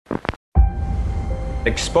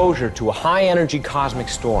Exposure to a high-energy cosmic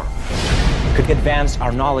storm could advance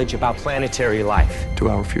our knowledge about planetary life. To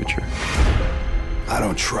our future. I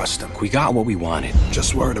don't trust him. We got what we wanted.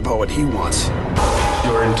 Just worried about what he wants.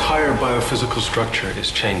 Your entire biophysical structure is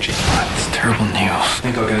changing. It's terrible news. I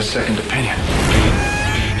think I'll get a second opinion.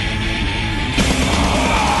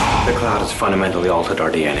 The cloud has fundamentally altered our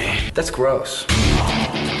DNA. That's gross.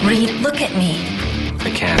 Reed, look at me. I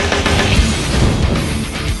can't.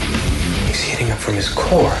 He's heating up from his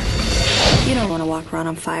core. You don't want to walk around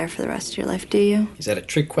on fire for the rest of your life, do you? Is that a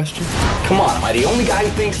trick question? Come on, am I the only guy who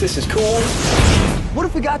thinks this is cool? What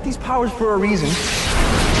if we got these powers for a reason?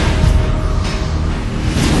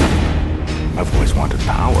 I've always wanted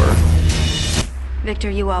power. Victor,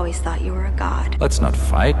 you always thought you were a god. Let's not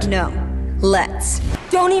fight. No. Let's.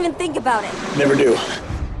 Don't even think about it. Never do.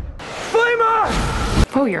 Flamer!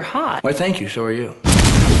 Oh, you're hot. Why, thank you. So are you.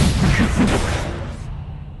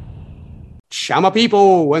 Shama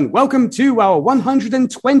people, and welcome to our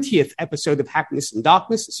 120th episode of Happiness and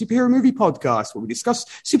Darkness, a superhero movie podcast where we discuss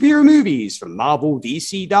superhero movies from Marvel,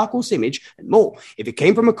 DC, Dark Horse Image, and more. If it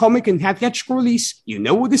came from a comic and had theatrical release, you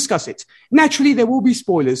know we'll discuss it. Naturally, there will be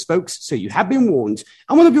spoilers, folks, so you have been warned.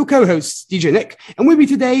 I'm one of your co-hosts, DJ Nick, and with me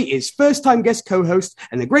today is first-time guest co-host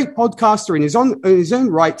and a great podcaster in his own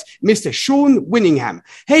right, Mr. Sean Winningham.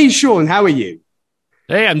 Hey, Sean, how are you?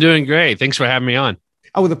 Hey, I'm doing great. Thanks for having me on.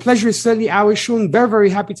 Oh, the pleasure is certainly ours, Sean. Very, very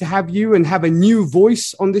happy to have you and have a new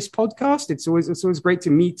voice on this podcast. It's always great to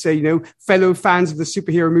meet, fellow fans of the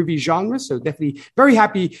superhero movie genre. So definitely very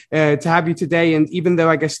happy to have you today. And even though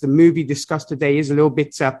I guess the movie discussed today is a little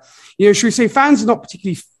bit, should we say fans are not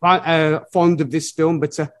particularly fond of this film,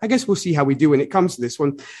 but I guess we'll see how we do when it comes to this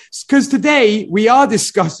one. Because today we are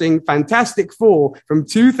discussing Fantastic Four from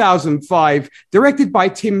 2005, directed by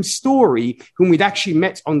Tim Story, whom we'd actually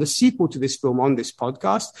met on the sequel to this film on this podcast.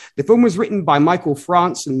 The film was written by Michael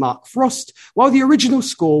France and Mark Frost, while the original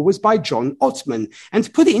score was by John Ottman. And to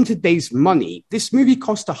put it into today's money, this movie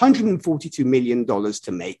cost $142 million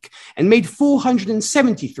to make and made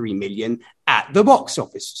 $473 million at the box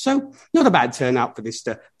office. So not a bad turnout for this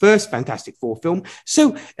first Fantastic Four film.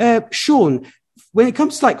 So, Sean, when it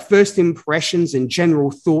comes to first impressions and general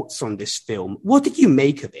thoughts on this film, what did you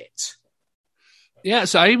make of it? Yeah,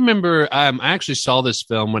 so I remember I actually saw this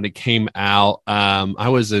film when it came out. I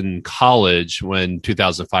was in college when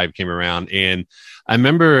 2005 came around, and I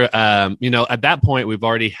remember, at that point we've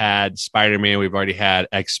already had Spider-Man, we've already had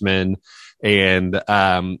X-Men, and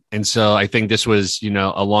so I think this was,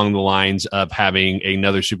 along the lines of having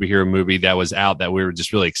another superhero movie that was out that we were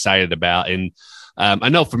just really excited about. And I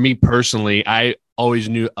know for me personally, I always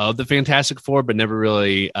knew of the Fantastic Four, but never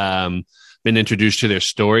really been introduced to their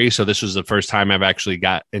story. So this was the first time I've actually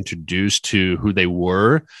got introduced to who they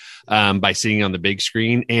were by seeing on the big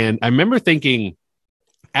screen. And I remember thinking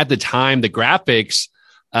at the time, the graphics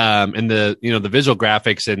and the visual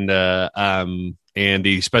graphics and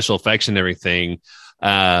the special effects and everything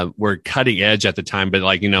were cutting edge at the time. But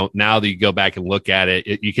now that you go back and look at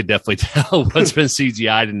it, you could definitely tell what's been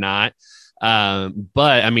CGI'd and not.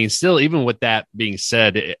 But I mean, still, even with that being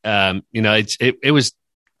said, it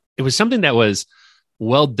was something that was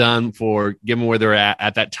well done for given where they're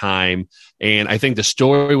at that time. And I think the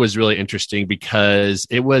story was really interesting because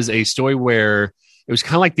it was a story where it was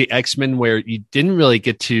kind of like the X-Men, where you didn't really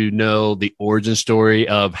get to know the origin story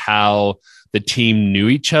of how the team knew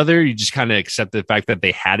each other. You just kind of accepted the fact that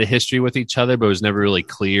they had a history with each other, but it was never really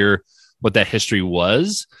clear what that history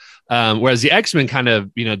was. Whereas the X-Men kind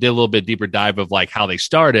of, did a little bit deeper dive of how they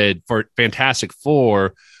started. For Fantastic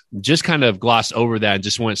Four, just kind of glossed over that and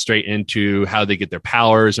just went straight into how they get their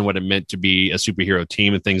powers and what it meant to be a superhero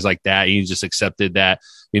team and things like that. And you just accepted that,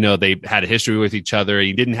 they had a history with each other. And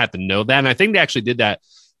you didn't have to know that. And I think they actually did that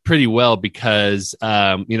pretty well because,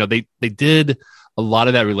 they did a lot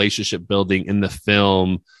of that relationship building in the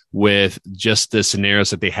film with just the scenarios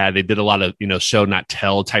that they had. They did a lot of, show, not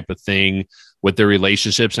tell type of thing with their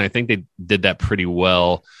relationships. And I think they did that pretty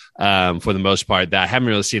well for the most part. That I haven't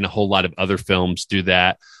really seen a whole lot of other films do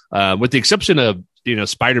that. With the exception of,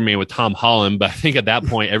 Spider-Man with Tom Holland. But I think at that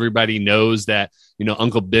point, everybody knows that,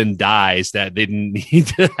 Uncle Ben dies, that they didn't need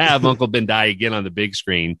to have Uncle Ben die again on the big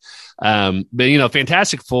screen. But,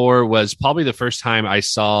 Fantastic Four was probably the first time I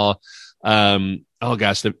saw, the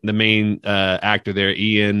main actor there,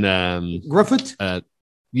 Ian Griffith.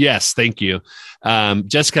 Yes, thank you.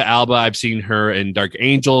 Jessica Alba, I've seen her in Dark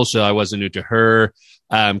Angel, so I wasn't new to her.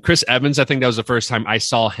 Chris Evans, I think that was the first time I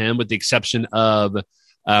saw him, with the exception of,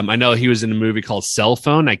 I know he was in a movie called Cell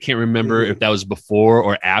Phone. I can't remember if that was before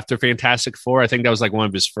or after Fantastic Four. I think that was one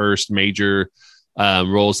of his first major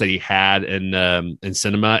roles that he had in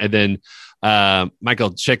cinema. And then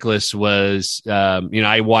Michael Chiklis was,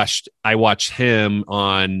 I watched him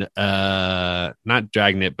on not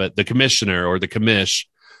Dragnet, but The Commissioner or The Commish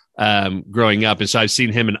growing up. And so I've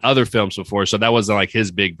seen him in other films before. So that wasn't like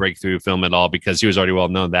his big breakthrough film at all because he was already well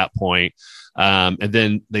known at that point. And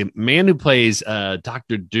then the man who plays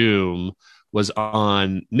Dr. Doom was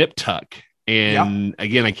on Nip Tuck. And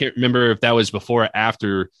again, I can't remember if that was before or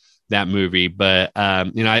after that movie, but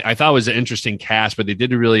I thought it was an interesting cast, but they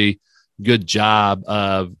did a really good job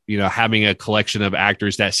of, having a collection of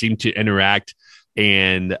actors that seemed to interact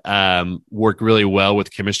and work really well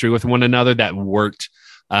with chemistry with one another that worked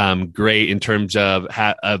great in terms of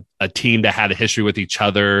a team that had a history with each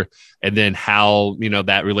other. And then how,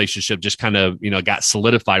 that relationship just kind of, got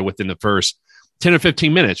solidified within the first 10 or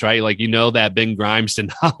 15 minutes, right? Like, that Ben Grimes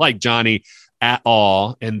did not like Johnny at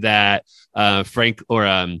all. And that Richard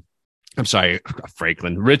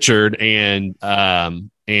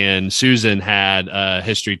and Susan had a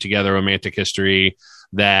history together, romantic history,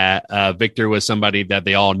 that Victor was somebody that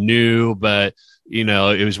they all knew, but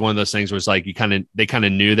it was one of those things where it's like they kind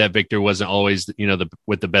of knew that Victor wasn't always,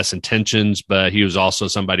 with the best intentions, but he was also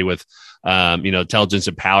somebody with, intelligence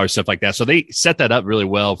and power, stuff like that. So they set that up really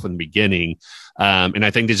well from the beginning. And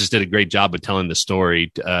I think they just did a great job of telling the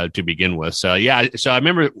story to begin with. So, yeah. So I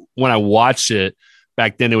remember when I watched it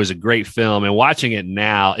back then, it was a great film, and watching it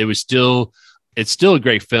now, it's still a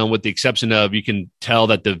great film, with the exception of you can tell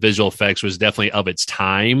that the visual effects was definitely of its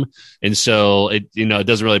time. And so it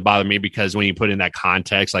doesn't really bother me, because when you put in that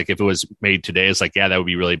context, like if it was made today, it's like, yeah, that would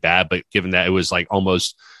be really bad. But given that it was like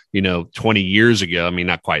almost, 20 years ago, I mean,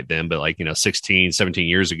 not quite then, but like, 16, 17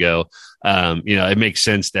 years ago, it makes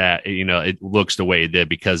sense that, it looks the way it did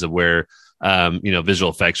because of where,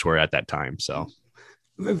 visual effects were at that time. So.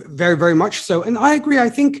 Very, very much so. And I agree. I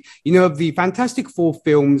think, of the Fantastic Four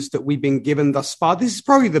films that we've been given thus far, this is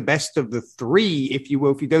probably the best of the three, if you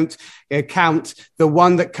will, if you don't count the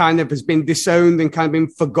one that kind of has been disowned and kind of been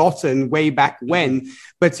forgotten way back when.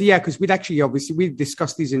 But yeah, because we've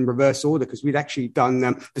discussed these in reverse order, because we'd actually done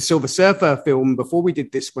the Silver Surfer film before we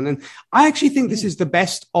did this one. And I actually think this is the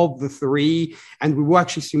best of the three. And we will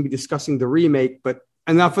actually soon be discussing the remake, but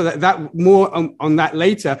enough of that more on that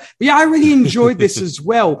later. But yeah, I really enjoyed this as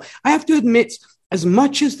well. I have to admit, as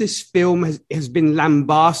much as this film has been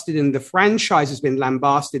lambasted, and the franchise has been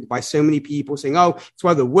lambasted by so many people saying, oh, it's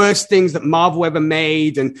one of the worst things that Marvel ever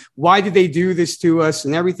made, and why did they do this to us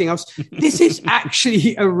and everything else, this is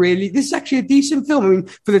actually a decent film. I mean,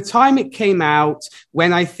 for the time it came out,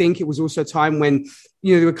 when I think it was also a time when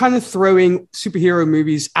they were kind of throwing superhero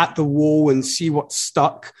movies at the wall and see what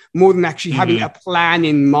stuck, more than actually having a plan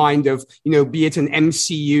in mind of, be it an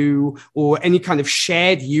MCU or any kind of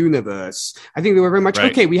shared universe. I think they were very much,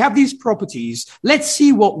 okay, we have these properties, let's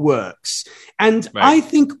see what works. And I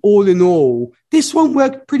think all in all, this one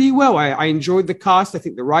worked pretty well. I enjoyed the cast. I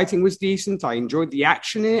think the writing was decent. I enjoyed the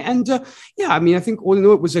action in it. And I think all in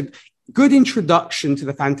all, it was a good introduction to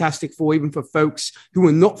the Fantastic Four, even for folks who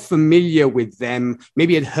were not familiar with them,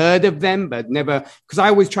 maybe had heard of them, but never, because I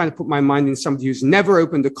always try to put my mind in somebody who's never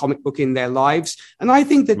opened a comic book in their lives. And I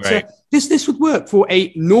think that this would work for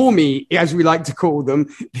a normie, as we like to call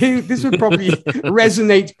them. This would probably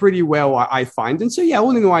resonate pretty well, I find. And so, yeah,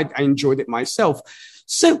 all in all, I enjoyed it myself.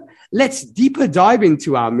 So let's deeper dive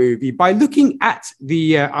into our movie by looking at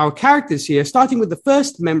our characters here, starting with the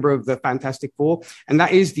first member of the Fantastic Four, and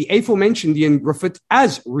that is the aforementioned Ian Grufford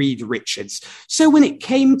as Reed Richards. So when it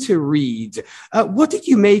came to Reed, what did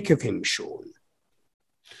you make of him, Sean?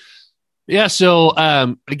 Yeah, so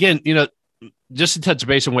again, just to touch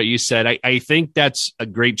base on what you said, I think that's a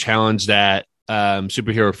great challenge that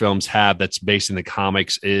superhero films have that's based in the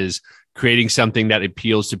comics, is creating something that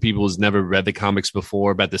appeals to people who's never read the comics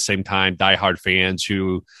before, but at the same time, diehard fans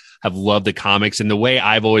who have loved the comics. And the way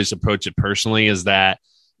I've always approached it personally is that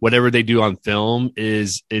whatever they do on film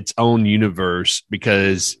is its own universe,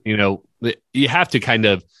 because, you have to kind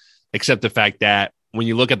of accept the fact that when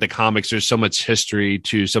you look at the comics, there's so much history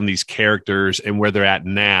to some of these characters and where they're at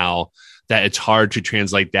now, that it's hard to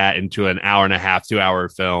translate that into an hour and a half, 2 hour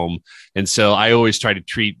film. And so I always try to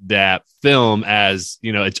treat that film as,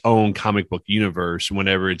 its own comic book universe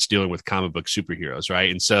whenever it's dealing with comic book superheroes.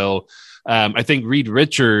 Right. And so I think Reed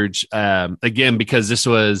Richards, again, because this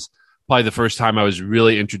was probably the first time I was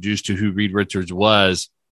really introduced to who Reed Richards was.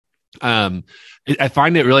 I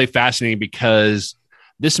find it really fascinating because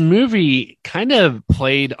this movie kind of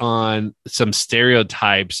played on some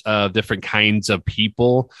stereotypes of different kinds of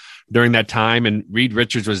people during that time. And Reed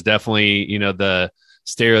Richards was definitely, the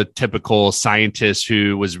stereotypical scientist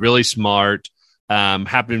who was really smart,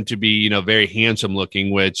 happened to be, very handsome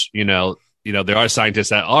looking, which, there are scientists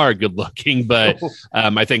that are good looking, but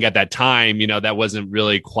I think at that time, that wasn't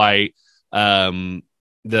really quite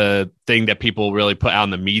the thing that people really put out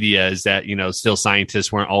in the media, is that, still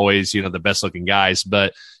scientists weren't always, the best looking guys,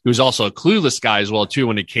 but he was also a clueless guy as well, too,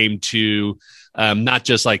 when it came to not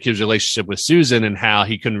just like his relationship with Susan and how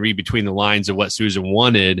he couldn't read between the lines of what Susan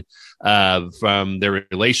wanted from their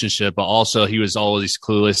relationship, but also he was always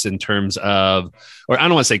clueless in terms of, or I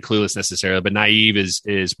don't want to say clueless necessarily, but naive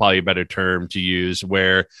is probably a better term to use,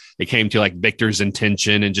 where it came to like Victor's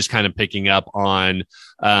intention and just kind of picking up on,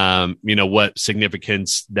 what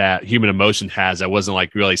significance that human emotion has. That wasn't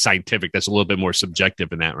like really scientific. That's a little bit more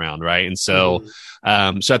subjective in that round. Right. And so,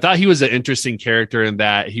 so I thought he was an interesting character in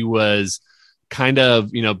that he was kind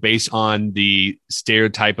of, based on the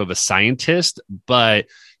stereotype of a scientist, but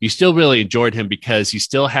you still really enjoyed him because he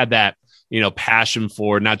still had that, passion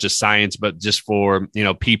for not just science, but just for,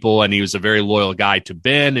 people. And he was a very loyal guy to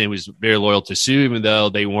Ben, and he was very loyal to Sue, even though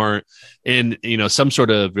they weren't in, some sort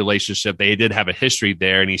of relationship. They did have a history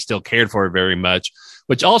there, and he still cared for her very much,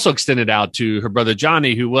 which also extended out to her brother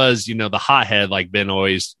Johnny, who was, the hothead, like Ben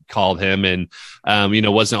always called him, and,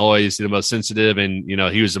 wasn't always the most sensitive, and,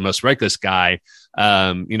 he was the most reckless guy.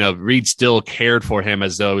 Reed still cared for him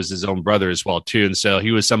as though it was his own brother as well, too. And so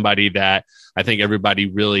he was somebody that I think everybody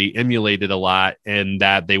really emulated a lot, and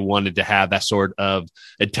that they wanted to have that sort of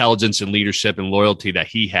intelligence and leadership and loyalty that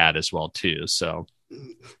he had as well, too. So.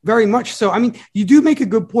 Very much so. I mean, you do make a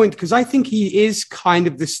good point, because I think he is kind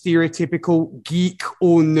of the stereotypical geek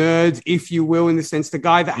or nerd, if you will, in the sense the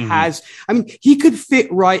guy that has, I mean, he could fit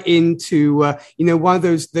right into, one of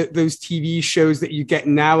those TV shows that you get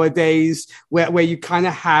nowadays where you kind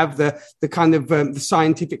of have the kind of the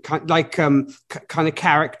scientific kind of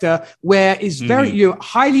character, where is very,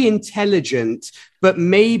 highly intelligent, but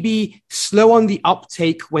maybe slow on the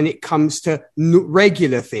uptake when it comes to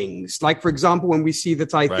regular things. Like, for example, when we see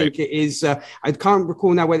that, I think it is, I can't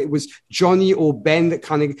recall now whether it was Johnny or Ben that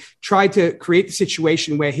kind of tried to create the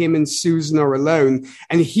situation where him and Susan are alone,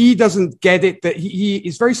 and he doesn't get it, that he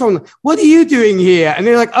is very solemn. What are you doing here? And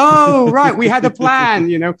they're like, oh, right, we had a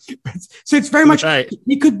plan, So it's very much,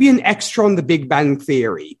 he could be an extra on the Big Bang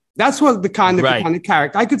Theory. That's what the kind of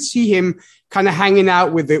character. I could see him kind of hanging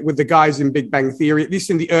out with the guys in Big Bang Theory, at least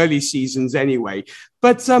in the early seasons anyway.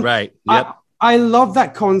 But I love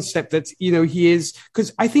that concept that, he is,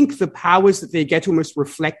 because I think the powers that they get almost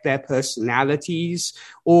reflect their personalities,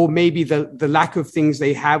 or maybe the lack of things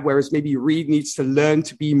they have, whereas maybe Reed needs to learn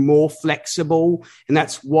to be more flexible. And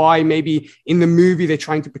that's why maybe in the movie they're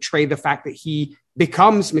trying to portray the fact that he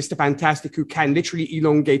becomes Mr. Fantastic, who can literally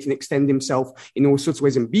elongate and extend himself in all sorts of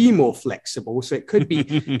ways and be more flexible. So it could be,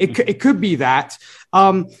 it could be that.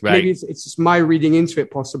 Maybe it's just my reading into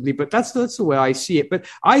it possibly, but that's the way I see it. But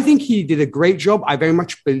I think he did a great job. I very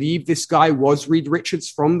much believe this guy was Reed Richards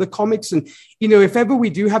from the comics. And, if ever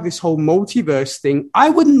we do have this whole multiverse thing, I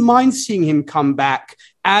wouldn't mind seeing him come back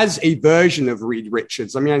as a version of Reed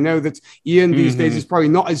Richards. I mean, I know that Ian these days is probably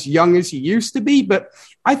not as young as he used to be, but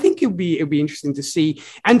I think it'll be interesting to see.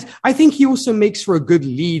 And I think he also makes for a good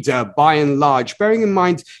leader by and large, bearing in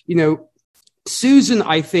mind, Susan,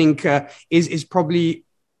 I think, is probably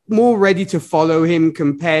more ready to follow him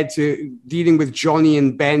compared to dealing with Johnny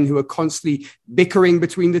and Ben, who are constantly bickering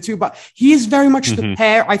between the two. But he is very much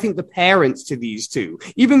the parents to these two,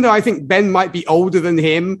 even though I think Ben might be older than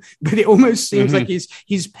him, but it almost seems like he's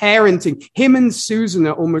parenting. Him and Susan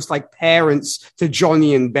are almost like parents to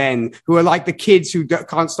Johnny and Ben, who are like the kids who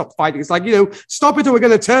can't stop fighting. It's like, stop it or we're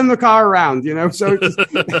going to turn the car around, So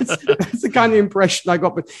that's the kind of impression I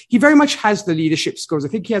got. But he very much has the leadership skills. I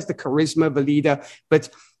think he has the charisma of a leader, but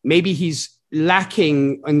maybe he's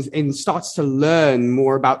lacking and starts to learn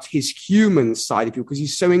more about his human side of you, because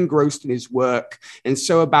he's so engrossed in his work and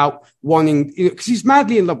so about wanting, because he's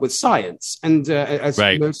madly in love with science, and as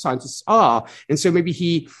most scientists are. And so maybe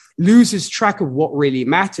he loses track of what really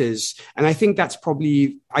matters. And I think that's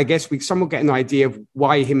probably, I guess we somewhat get an idea of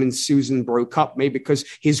why him and Susan broke up, maybe because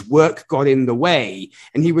his work got in the way.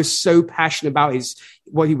 And he was so passionate about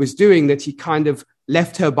what he was doing that he kind of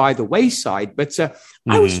left her by the wayside. But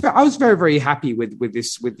I was very, very happy with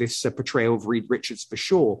this portrayal of Reed Richards for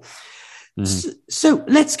sure. So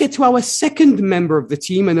let's get to our second member of the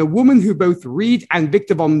team, and a woman who both Reed and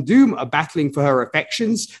Victor Von Doom are battling for her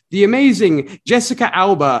affections, the amazing Jessica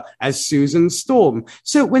Alba as Susan Storm.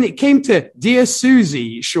 So when it came to Dear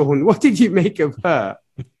Susie, Sean, what did you make of her?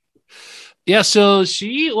 Yeah, so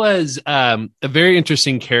she was a very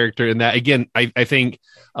interesting character in that, again, I think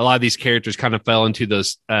a lot of these characters kind of fell into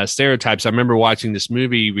those stereotypes. I remember watching this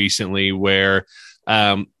movie recently where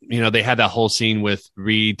they had that whole scene with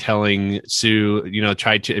Reed telling Sue,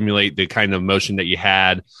 tried to emulate the kind of motion that you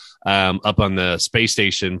had up on the space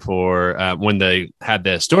station for when they had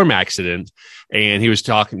the storm accident. And he was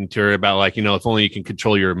talking to her about like, if only you can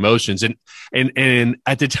control your emotions. And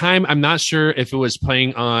at the time, I'm not sure if it was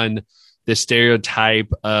playing on the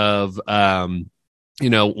stereotype of,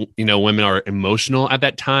 women are emotional at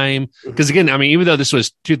that time. Because again, I mean, even though this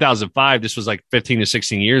was 2005, this was like 15 to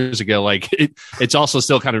 16 years ago. Like it's also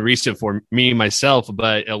still kind of recent for me myself,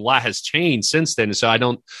 but a lot has changed since then. So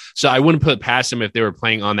I wouldn't put past them if they were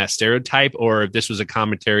playing on that stereotype, or if this was a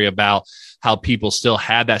commentary about how people still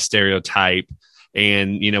had that stereotype.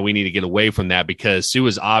 And, we need to get away from that, because Sue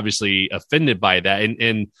was obviously offended by that.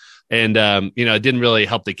 And it didn't really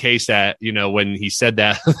help the case that, when he said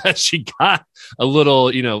that, that she got a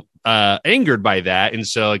little, angered by that. And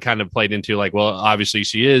so it kind of played into like, well, obviously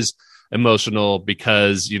she is emotional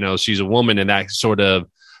because, she's a woman, and that sort of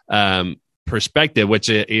perspective, which,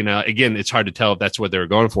 again, it's hard to tell if that's what they were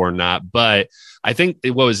going for or not. But I think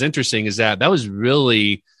what was interesting is that was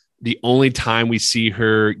really the only time we see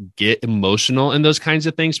her get emotional in those kinds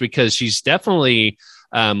of things, because she's definitely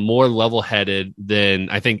more level-headed than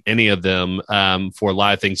I think any of them for a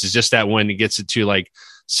lot of things. It's just that when it gets into like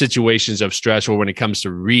situations of stress, or when it comes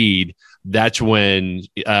to Reed, that's when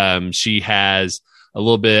she has a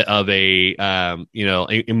little bit of a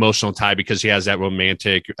emotional tie, because she has that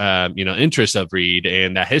romantic interest of Reed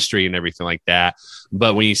and that history and everything like that.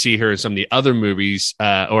 But when you see her in some of the other movies,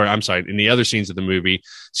 in the other scenes of the movie,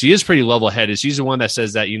 she is pretty level-headed. She's the one that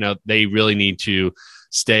says that they really need to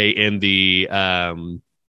stay in the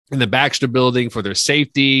Baxter Building for their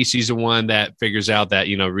safety. She's the one that figures out that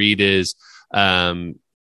Reed is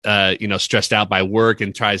stressed out by work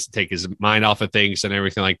and tries to take his mind off of things and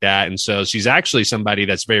everything like that. And so she's actually somebody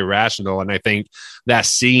that's very rational. And I think that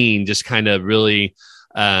scene just kind of really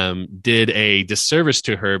did a disservice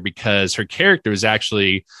to her, because her character is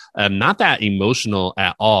actually not that emotional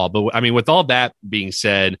at all. But I mean, with all that being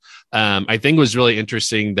said, I think it was really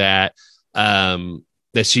interesting that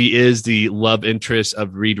she is the love interest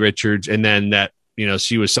of Reed Richards, and then that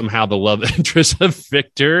she was somehow the love interest of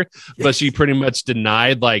Victor, but she pretty much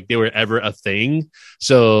denied like they were ever a thing.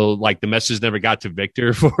 So like the message never got to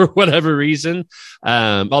Victor for whatever reason.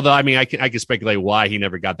 Although, I mean, I can speculate why he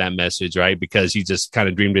never got that message, right? Because he just kind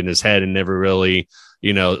of dreamed in his head and never really,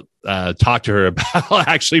 talked to her about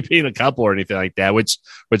actually being a couple or anything like that, which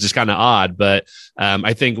is kind of odd. But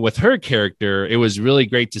I think with her character, it was really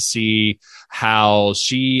great to see how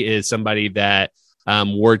she is somebody that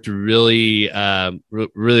worked really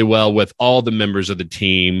well with all the members of the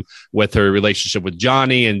team, with her relationship with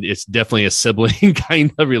Johnny. And it's definitely a sibling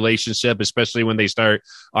kind of relationship, especially when they start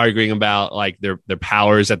arguing about like their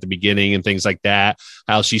powers at the beginning and things like that.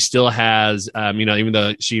 How she still has, even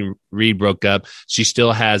though she and Reed broke up, she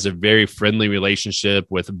still has a very friendly relationship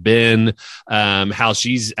with Ben. How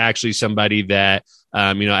she's actually somebody that,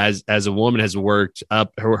 as a woman has worked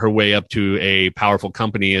up her way up to a powerful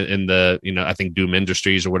company in the, I think Doom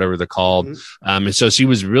Industries or whatever they're called. Mm-hmm. And so she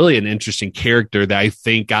was really an interesting character that I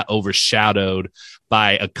think got overshadowed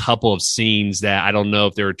by a couple of scenes that I don't know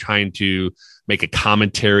if they were trying to make a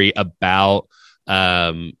commentary about,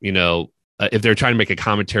 if they're trying to make a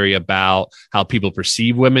commentary about how people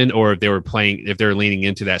perceive women, or if they're leaning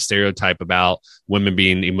into that stereotype about women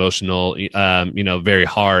being emotional, very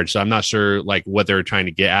hard. So I'm not sure like what they're trying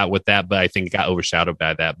to get at with that, but I think it got overshadowed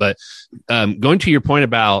by that. But going to your point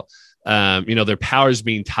about, their powers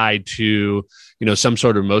being tied to, some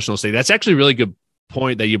sort of emotional state, that's actually a really good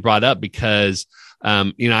point that you brought up, because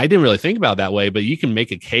I didn't really think about it that way, but you can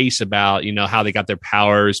make a case about, how they got their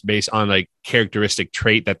powers based on like characteristic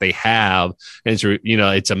trait that they have. And it's,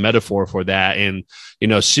 it's a metaphor for that. And,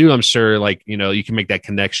 Sue, I'm sure like, you can make that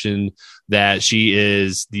connection that she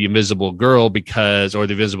is the invisible girl or the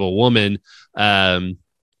invisible woman.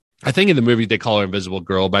 I think in the movie they call her Invisible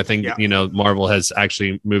Girl, but I think, Marvel has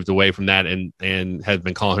actually moved away from that and has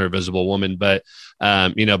been calling her Invisible Woman. But,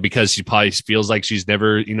 because she probably feels like she's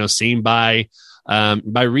never, seen by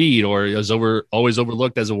Reed, or is always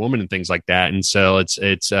overlooked as a woman and things like that. And so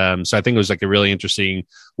so I think it was like a really interesting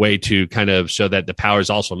way to kind of show that the power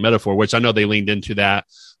is also a metaphor, which I know they leaned into that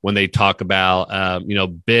when they talk about,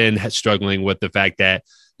 Ben struggling with the fact that,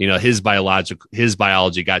 his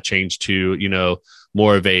biology got changed to,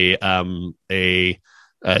 more of a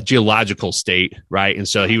geological state, right? And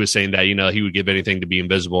so he was saying that, he would give anything to be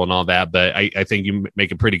invisible and all that. But I think you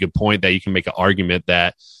make a pretty good point that you can make an argument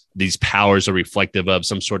that, these powers are reflective of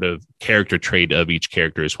some sort of character trait of each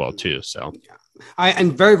character as well too. So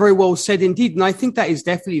and very, very well said indeed. And I think that is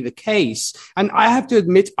definitely the case. And I have to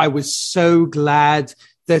admit, I was so glad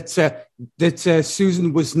that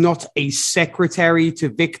Susan was not a secretary to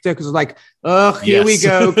Victor, because I was like, ugh, here we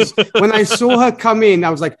go. 'Cause when I saw her come in, I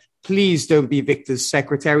was like, please don't be Victor's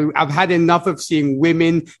secretary. I've had enough of seeing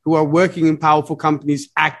women who are working in powerful companies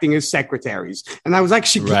acting as secretaries. And I was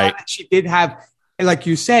actually glad that she did have, like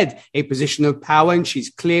you said, a position of power, and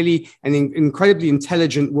she's clearly an incredibly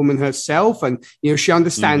intelligent woman herself. And, she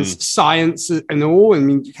understands science and all. I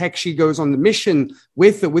mean, heck, she goes on the mission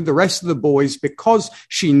with the rest of the boys because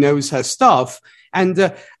she knows her stuff. And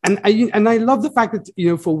I love the fact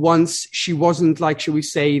that, for once she wasn't like, shall we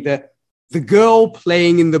say, the girl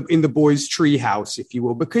playing in the boys' treehouse, if you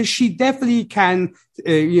will, because she definitely can,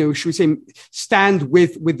 should we say, stand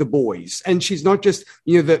with the boys, and she's not just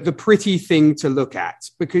the pretty thing to look at,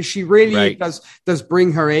 because she really does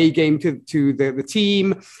bring her A game to the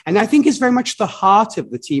team, and I think is very much the heart of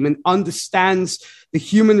the team and understands the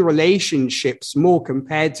human relationships more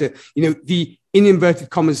compared to the in inverted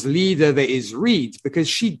commas leader that is Reed, because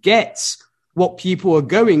she gets what people are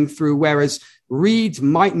going through, whereas Reed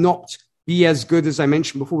might not be as good, as I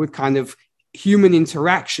mentioned before, with kind of human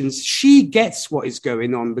interactions. She gets what is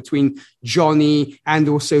going on between Johnny and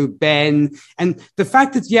also Ben. And the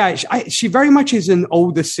fact that, she very much is an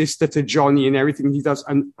older sister to Johnny in everything he does.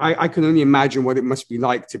 And I can only imagine what it must be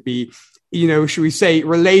like to be, should we say,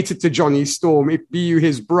 related to Johnny Storm, if be you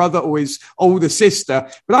his brother or his older sister.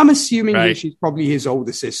 But I'm assuming she's probably his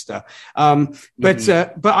older sister. But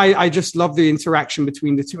I just love the interaction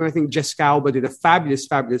between the two. And I think Jessica Alba did a fabulous,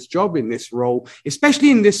 fabulous job in this role,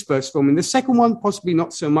 especially in this first film. In the second one, possibly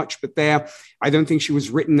not so much, but there, I don't think she was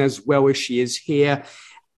written as well as she is here.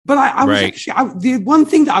 But I was actually, the one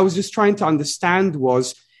thing that I was just trying to understand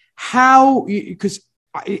was how, because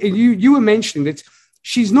you were mentioning that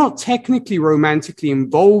she's not technically romantically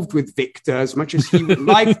involved with Victor as much as he would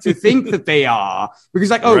like to think that they are.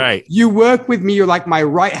 Because you work with me, you're like my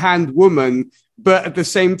right-hand woman. But at the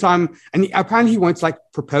same time, and apparently he wanted to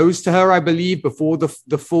propose to her, I believe, before the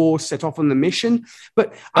four set off on the mission.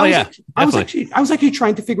 But I was actually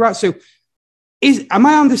trying to figure out, so am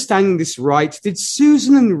I understanding this right? Did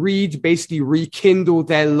Susan and Reed basically rekindle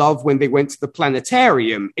their love when they went to the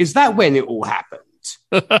planetarium? Is that when it all happened?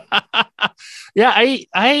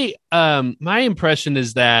 My impression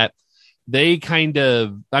is that they kind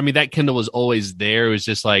of, that Kindle was always there. It was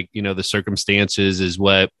just the circumstances is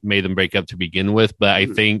what made them break up to begin with. But I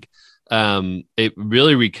think it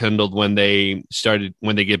really rekindled when they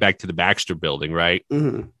get back to the Baxter building, right?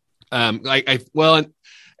 Mm-hmm.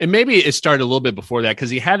 And maybe it started a little bit before that, because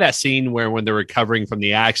he had that scene where when they're recovering from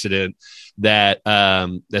the accident that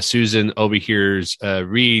Susan overhears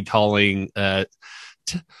Reed telling, telling,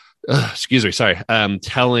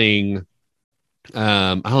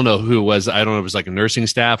 I don't know who it was. I don't know if it was a nursing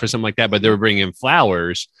staff or something like that, but they were bringing in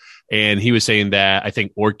flowers. And he was saying that I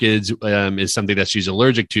think orchids is something that she's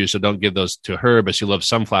allergic to, so don't give those to her, but she loves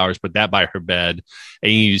sunflowers, put that by her bed.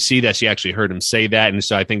 And you see that she actually heard him say that. And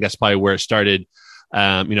so I think that's probably where it started,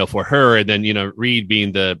 for her. And then, Reed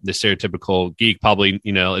being the stereotypical geek, probably,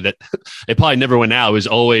 that it probably never went out. It was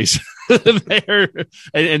always there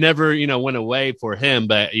and never, went away for him.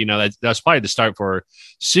 But, that's probably the start for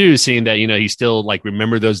Sue, seeing that, he still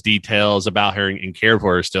remembered those details about her and cared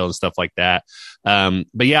for her still and stuff like that.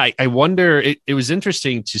 But yeah, I wonder, it was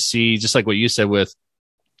interesting to see, just like what you said with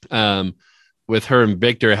her and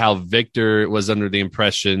Victor, how Victor was under the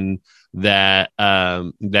impression that,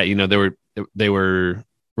 they were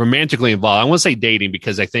romantically involved. I won't say dating,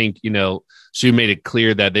 because I think, Sue made it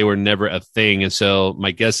clear that they were never a thing. And so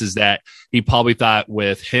my guess is that he probably thought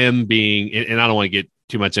with him being, and I don't want to get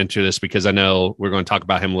too much into this because I know we're going to talk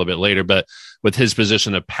about him a little bit later, but with his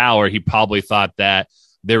position of power, he probably thought that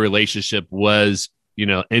their relationship was,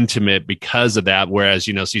 intimate because of that. Whereas,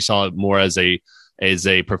 she saw it more as a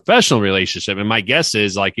professional relationship. And my guess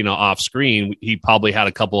is off screen, he probably had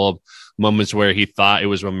a couple of moments where he thought it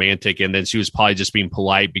was romantic, and then she was probably just being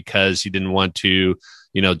polite because he didn't want to,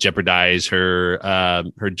 jeopardize her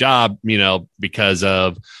job, because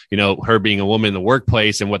of, her being a woman in the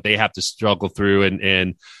workplace and what they have to struggle through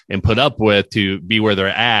and put up with to be where they're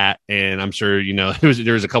at. And I'm sure,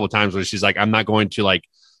 there was a couple of times where she's like, I'm not going to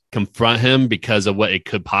confront him because of what it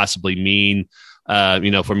could possibly mean,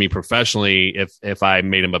 for me professionally, if I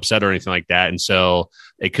made him upset or anything like that. And so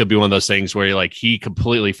it could be one of those things where he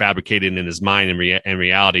completely fabricated in his mind, in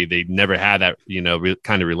reality, they never had that,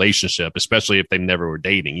 kind of relationship, especially if they never were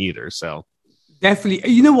dating either. So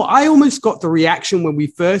Definitely. You know what? I almost got the reaction when we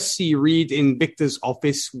first see Reed in Victor's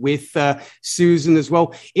office with Susan as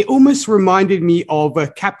well. It almost reminded me of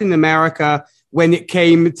Captain America when it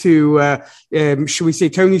came to, shall we say,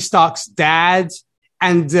 Tony Stark's dad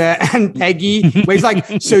and Peggy, where he's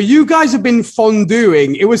like, so you guys have been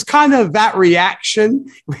fondueing. It was kind of that reaction.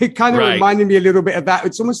 It kind of reminded me a little bit of that.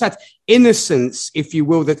 It's almost that innocence, if you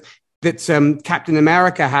will, that Captain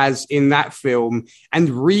America has in that film and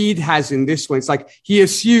Reed has in this one. It's like he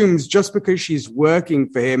assumes just because she's working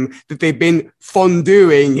for him that they've been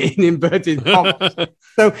fondueing in inverted commas.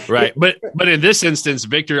 So, right. But in this instance,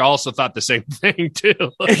 Victor also thought the same thing too.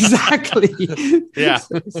 Exactly. Yeah.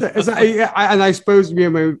 And I suppose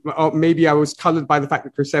maybe I was colored by the fact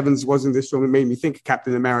that Chris Evans was in this film. It made me think of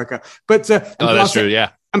Captain America. But that's true.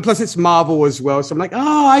 Yeah. And plus, it's Marvel as well, so I'm like,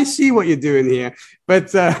 oh, I see what you're doing here.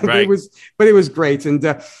 But it was great, and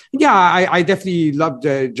I definitely loved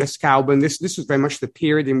Jessica Alba. And this was very much the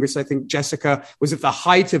period in which I think Jessica was at the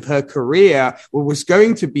height of her career, or was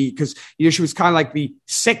going to be, because she was kind of like the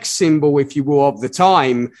sex symbol, if you will, of the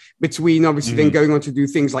time. Between obviously then going on to do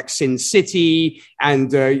things like Sin City and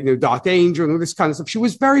Dark Angel and all this kind of stuff. She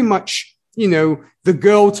was very much, the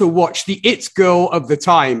girl to watch, the it girl of the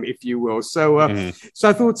time, if you will. So, so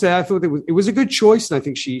I thought it was a good choice, and I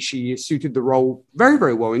think she suited the role very,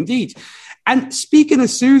 very well indeed. And speaking of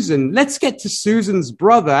Susan, let's get to Susan's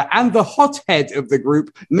brother and the hothead of the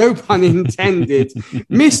group, no pun intended,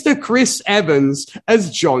 Mr. Chris Evans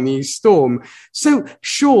as Johnny Storm. So,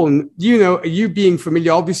 Sean, you being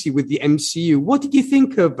familiar, obviously, with the MCU, what did you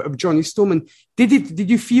think of Johnny Storm? And did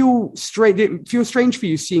you feel strange? Did it feel strange for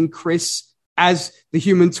you seeing Chris as the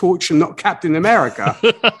Human Torch and not Captain America?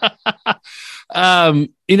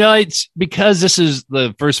 It's because this is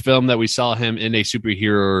the first film that we saw him in a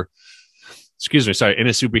superhero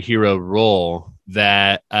role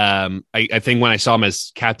that I think when I saw him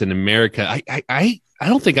as Captain America, I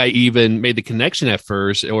don't think I even made the connection at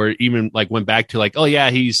first, or even like went back to like, oh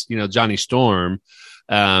yeah, he's Johnny Storm.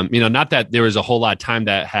 Not that there was a whole lot of time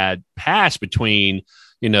that had passed between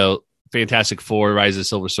Fantastic Four, Rise of the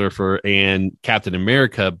Silver Surfer, and Captain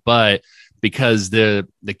America, but because the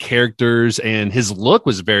characters and his look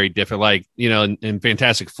was very different. Like, in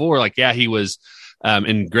Fantastic Four, like, yeah, he was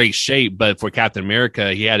in great shape, but for Captain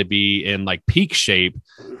America, he had to be in like peak shape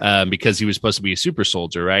because he was supposed to be a super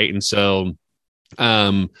soldier, right? And so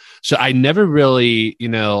I never really,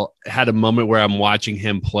 had a moment where I'm watching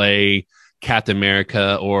him play Captain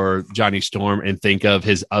America or Johnny Storm and think of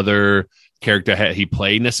his other character he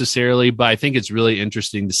played necessarily, but I think it's really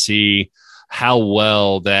interesting to see how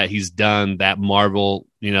well that he's done that Marvel,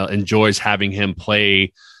 enjoys having him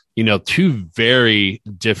play, two very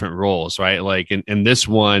different roles, right? Like in this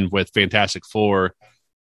one with Fantastic Four,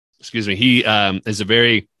 he is a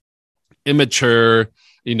very immature,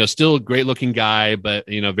 still a great looking guy, but,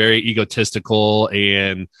 very egotistical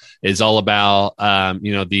and is all about, what's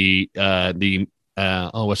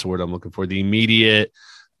the word I'm looking for? The immediate,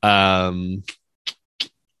 the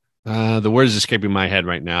word is escaping my head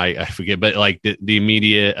right now. I forget, but like the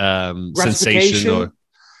immediate sensation, or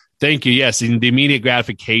thank you. Yes, in the immediate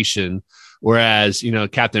gratification. Whereas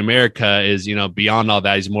Captain America is beyond all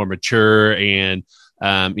that. He's more mature and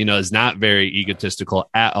is not very egotistical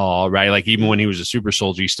at all. Right, like even when he was a super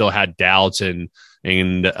soldier, he still had doubts and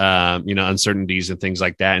uncertainties and things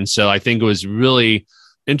like that. And so I think it was really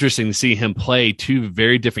interesting to see him play two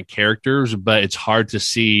very different characters, but it's hard to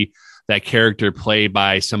see that character played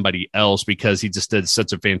by somebody else because he just did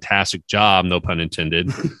such a fantastic job, no pun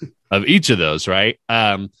intended, of each of those, right?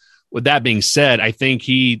 With that being said, I think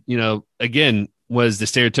he, again, was the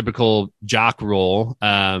stereotypical jock role,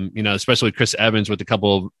 especially with Chris Evans with a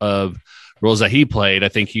couple of roles that he played. I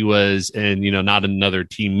think he was in, Not Another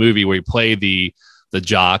Teen Movie where he played the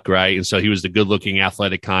jock, right? And so he was the good-looking,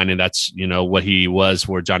 athletic kind, and that's, what he was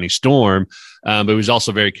for Johnny Storm. But he was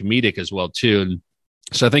also very comedic as well, too. And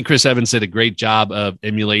so I think Chris Evans did a great job of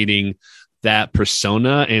emulating that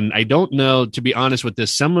persona. And I don't know, to be honest with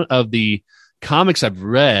this, some of the comics I've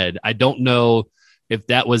read, I don't know if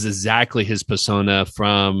that was exactly his persona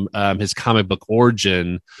from his comic book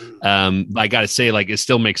origin. I got to say, like, it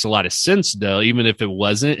still makes a lot of sense, though. Even if it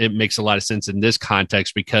wasn't, it makes a lot of sense in this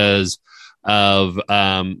context because of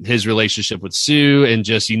his relationship with Sue, and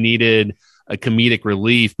just you needed a comedic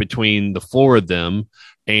relief between the four of them.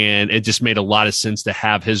 And it just made a lot of sense to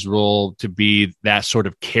have his role to be that sort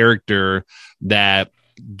of character that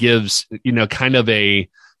gives, kind of a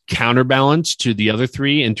counterbalance to the other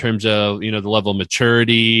three in terms of, the level of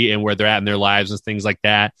maturity and where they're at in their lives and things like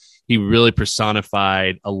that. He really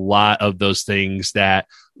personified a lot of those things that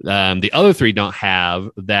the other three don't have,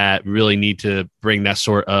 that really need to bring that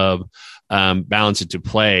sort of balance into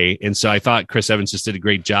play. And so I thought Chris Evans just did a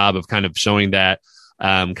great job of kind of showing that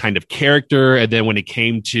kind of character. And then when it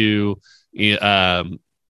came to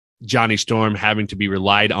Johnny Storm having to be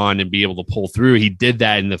relied on and be able to pull through, he did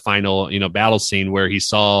that in the final, battle scene where he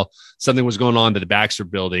saw something was going on to the Baxter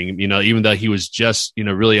building, even though he was just,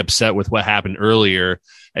 really upset with what happened earlier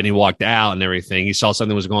and he walked out and everything. He saw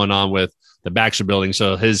something was going on with the Baxter building.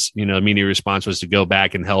 So his, immediate response was to go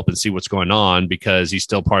back and help and see what's going on, because he's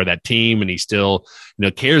still part of that team and he still,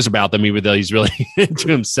 cares about them, even though he's really into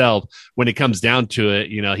himself. When it comes down to it,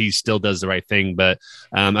 he still does the right thing. But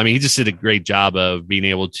he just did a great job of being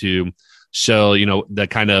able to show, the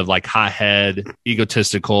kind of like hothead,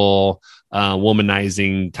 egotistical,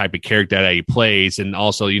 womanizing type of character that he plays. And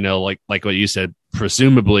also, like what you said,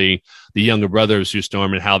 presumably the younger brother of Sue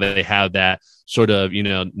Storm, and how they have that sort of,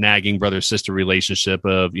 nagging brother-sister relationship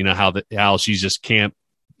of, how she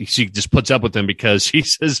just puts up with him because she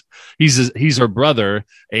says he's her brother.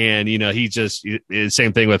 And, he just,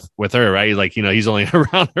 same thing with her, right? Like, he's only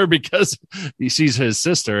around her because he sees his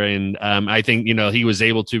sister. And I think, he was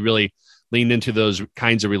able to really lean into those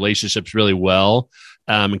kinds of relationships really well.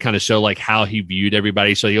 And kind of show like how he viewed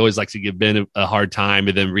everybody. So he always likes to give Ben a hard time,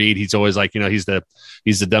 and then Reed, he's always like, he's the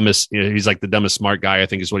dumbest, he's like the dumbest smart guy, I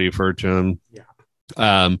think is what he referred to him.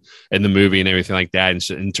 Yeah. In the movie and everything like that. And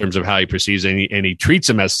so in terms of how he perceives it, and he treats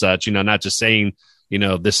them as such, not just saying,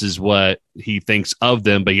 this is what he thinks of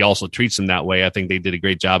them, but he also treats them that way. I think they did a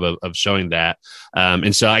great job of showing that.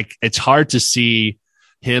 And so it's hard to see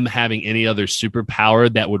him having any other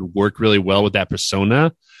superpower that would work really well with that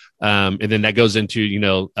persona. And then that goes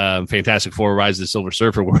into, Fantastic Four: Rise of the Silver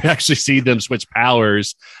Surfer, where we actually see them switch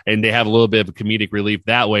powers, and they have a little bit of a comedic relief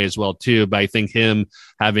that way as well, too. But I think him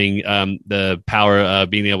having the power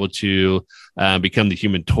of being able to become the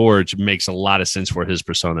Human Torch makes a lot of sense for his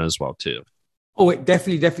persona as well, too. Oh, it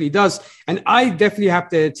definitely does. And I definitely have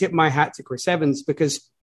to tip my hat to Chris Evans, because,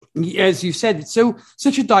 as you said, it's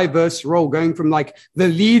such a diverse role, going from like the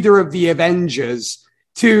leader of the Avengers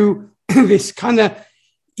to this kind of,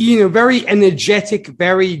 very energetic,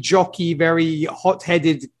 very jockey, very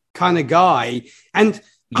hot-headed kind of guy. And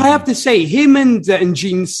I have to say, him and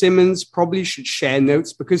Gene Simmons probably should share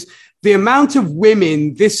notes, because the amount of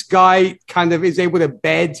women this guy kind of is able to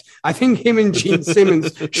bed, I think him and Gene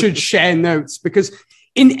Simmons should share notes, because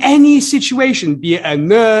in any situation, be it a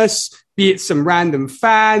nurse, be it some random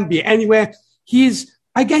fan, be it anywhere, he is,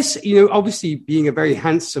 I guess, obviously being a very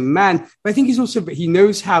handsome man, but I think he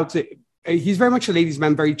knows how to, he's very much a ladies'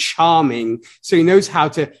 man, very charming. So he knows how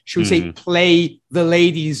to, should we say, play the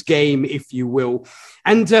ladies' game, if you will.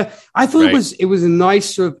 And I thought it was a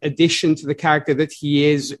nice sort of addition to the character that he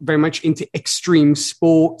is very much into extreme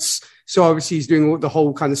sports. So obviously he's doing the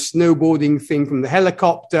whole kind of snowboarding thing from the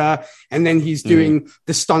helicopter, and then he's doing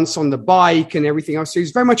the stunts on the bike and everything else. So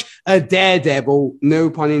he's very much a daredevil,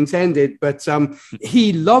 no pun intended. But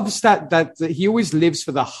he loves that he always lives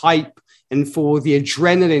for the hype and for the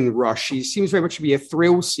adrenaline rush. He seems very much to be a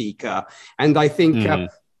thrill seeker. And I think,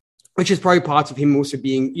 which is probably part of him also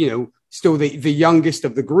being, still the youngest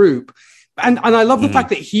of the group. And I love the fact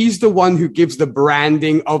that he's the one who gives the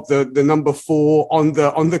branding of the number 4 on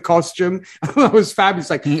the costume. That was fabulous.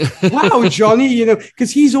 Like, wow, Johnny,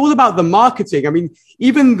 because he's all about the marketing. I mean,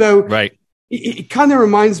 even though it kind of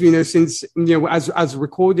reminds me, since, as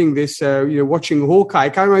recording this, watching Hawkeye,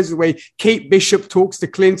 it kind of reminds me of the way Kate Bishop talks to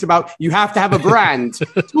Clint about, you have to have a brand.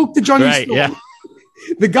 Talk to Johnny Storm. Yeah.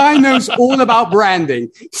 The guy knows all about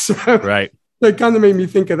branding. So, so it kind of made me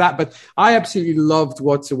think of that. But I absolutely loved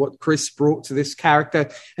what Chris brought to this character.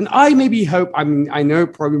 And I maybe hope, I know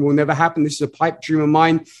it probably will never happen, this is a pipe dream of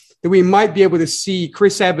mine, that we might be able to see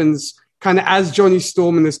Chris Evans kind of as Johnny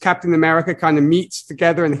Storm and as Captain America kind of meets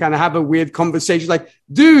together and kind of have a weird conversation like,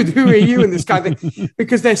 dude, who are you? And this kind of thing,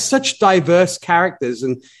 because they're such diverse characters.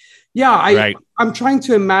 And I'm trying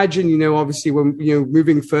to imagine, obviously when,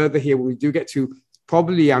 moving further here, when we do get to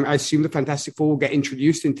probably, I assume the Fantastic Four will get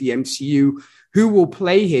introduced into the MCU, who will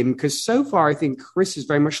play him? Because so far, I think Chris has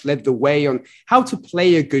very much led the way on how to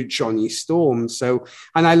play a good Johnny Storm. So,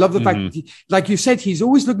 and I love the fact that, like you said, he's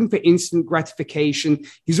always looking for instant gratification.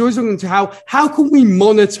 He's always looking to how can we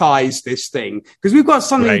monetize this thing? Because we've got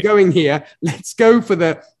something going here. Let's go for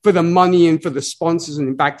the money and for the sponsors. And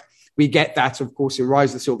in fact, we get that, of course, in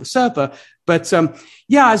Rise of the Silver Surfer. But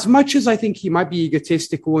as much as I think he might be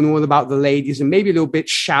egotistical and all about the ladies and maybe a little bit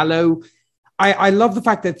shallow, I love the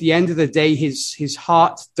fact that at the end of the day, his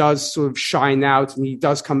heart does sort of shine out, and he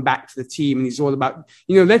does come back to the team, and he's all about,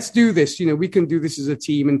 let's do this. We can do this as a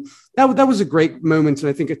team. And that was a great moment, and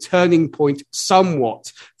I think a turning point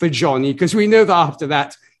somewhat for Johnny, because we know that after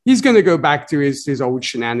that, he's going to go back to his old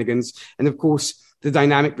shenanigans. And of course, the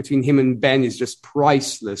dynamic between him and Ben is just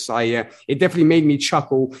priceless. It definitely made me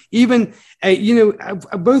chuckle. Even,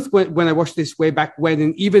 both when I watched this way back when,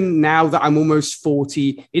 and even now that I'm almost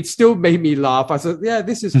 40, it still made me laugh. I thought, yeah,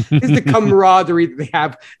 this is the camaraderie that they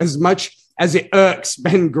have, as much as it irks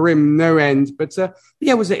Ben Grimm no end. But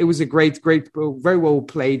it was a great, very well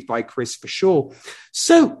played by Chris for sure.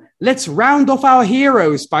 So let's round off our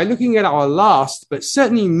heroes by looking at our last, but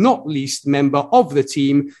certainly not least member of the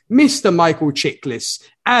team, Mr. Michael Chiklis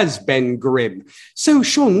as Ben Grimm. So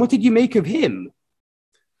Sean, what did you make of him?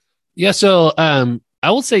 Yeah, so I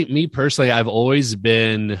will say, me personally, I've always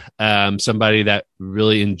been somebody that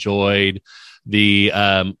really enjoyed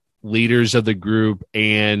the leaders of the group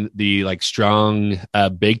and the strong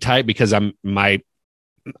big type, because I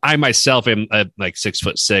myself am like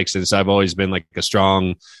 6'6", and so I've always been like a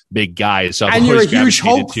strong big guy. So and you're a huge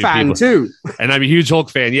Hulk fan too, and I'm a huge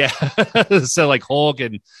Hulk fan. Yeah, so like Hulk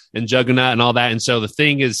and Juggernaut and all that. And so the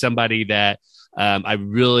Thing is somebody that I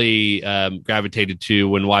really gravitated to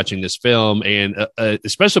when watching this film, and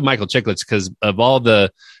especially Michael Chiklis, because of all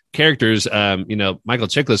the characters, Michael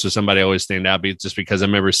Chiklis was somebody I always stand out just because I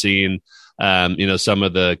remember seeing, some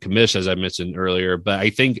of the commissions, as I mentioned earlier. But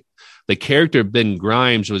I think the character of Ben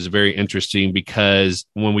Grimes was very interesting, because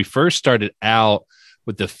when we first started out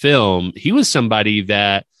with the film, he was somebody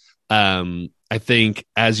that I think,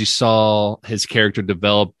 as you saw his character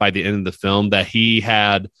develop by the end of the film, that he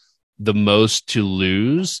had the most to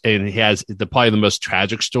lose, and he has probably the most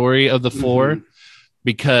tragic story of the four. Mm-hmm.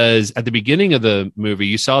 Because at the beginning of the movie,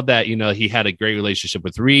 you saw that, he had a great relationship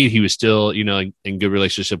with Reed. He was still, in good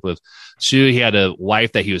relationship with Sue. He had a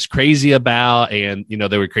wife that he was crazy about, and,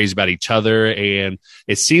 they were crazy about each other. And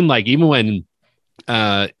it seemed like even when,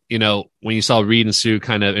 when you saw Reed and Sue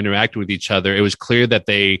kind of interact with each other, it was clear that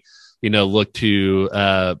they, looked to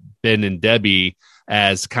Ben and Debbie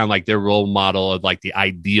as kind of like their role model of like the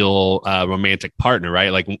ideal romantic partner,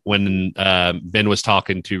 right? Like when Ben was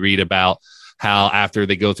talking to Reed about how after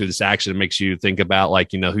they go through this action, it makes you think about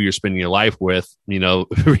who you're spending your life with.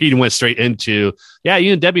 Reed went straight into, yeah,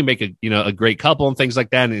 you and Debbie make a great couple and things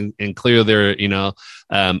like that, and clearly they're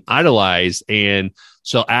idolized. And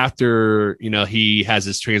so after he has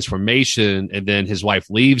this transformation, and then his wife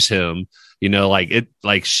leaves him,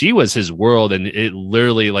 she was his world, and it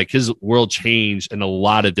literally his world changed in a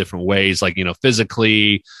lot of different ways,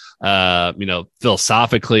 physically,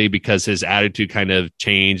 philosophically, because his attitude kind of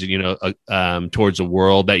changed, towards the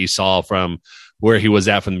world that you saw from where he was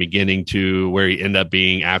at from the beginning to where he ended up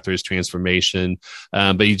being after his transformation.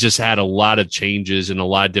 But he just had a lot of changes in a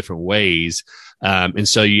lot of different ways. And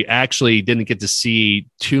so you actually didn't get to see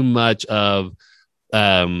too much of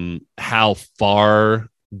how far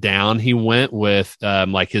down he went with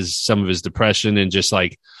some of his depression and just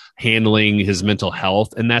handling his mental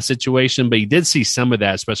health in that situation. But you did see some of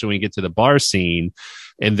that, especially when you get to the bar scene.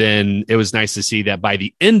 And then it was nice to see that by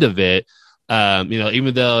the end of it,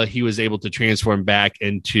 even though he was able to transform back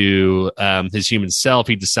into his human self,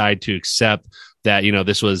 he decided to accept that,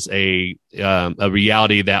 this was a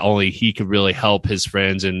reality that only he could really help his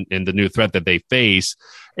friends and the new threat that they face,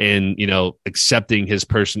 and, accepting his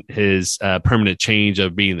permanent change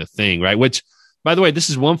of being the Thing, right? Which, by the way, this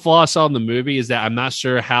is one flaw I saw in the movie, is that I'm not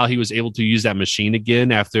sure how he was able to use that machine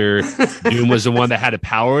again after Doom was the one that had to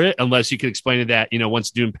power it, unless you could explain it that, once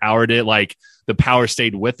Doom powered it, the power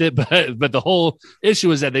stayed with it. But the whole issue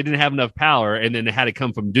is that they didn't have enough power, and then it had to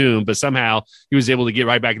come from Doom. But somehow he was able to get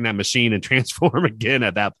right back in that machine and transform again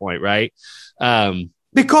at that point, right?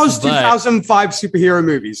 Because 2005 superhero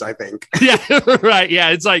movies, I think. Yeah, right. Yeah,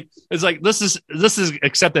 it's like this is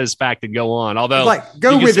accept as fact and go on. Although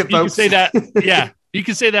go with it, folks. You can say that. Yeah, you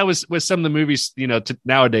can say that with some of the movies,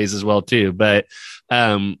 nowadays as well too. But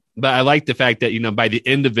I like the fact that by the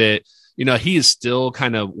end of it, he is still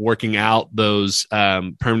kind of working out those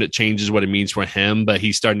permanent changes, what it means for him, but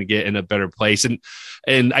he's starting to get in a better place.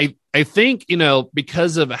 And I think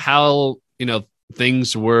because of how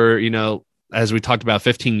things were, as we talked about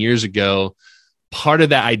 15 years ago, part of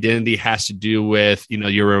that identity has to do with,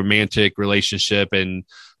 your romantic relationship and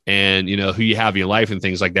who you have in your life and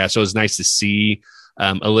things like that. So it's nice to see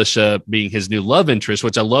Alicia being his new love interest,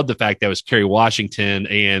 which I love the fact that it was Kerry Washington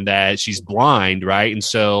and that she's blind, right? And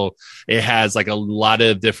so it has a lot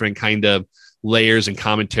of different kind of layers and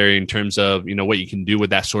commentary in terms of, you know, what you can do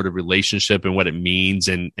with that sort of relationship and what it means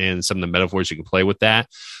and some of the metaphors you can play with that.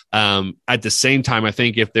 At the same time, I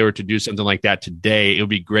think if they were to do something like that today, it would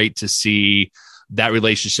be great to see that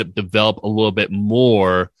relationship develop a little bit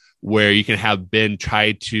more, where you can have Ben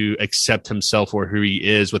try to accept himself for who he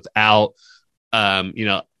is without,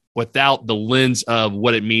 without the lens of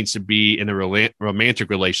what it means to be in a romantic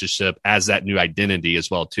relationship as that new identity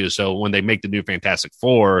as well, too. So when they make the new Fantastic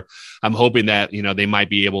Four, I'm hoping that, you know, they might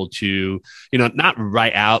be able to, you know, not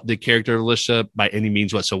write out the character relationship by any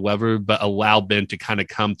means whatsoever, but allow Ben to kind of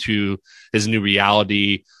come to his new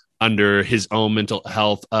reality under his own mental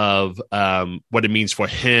health of what it means for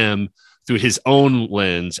him through his own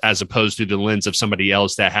lens, as opposed to the lens of somebody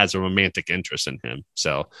else that has a romantic interest in him.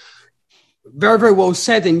 So very, very well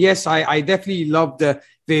said. And yes, I definitely love the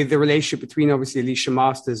relationship between obviously Alicia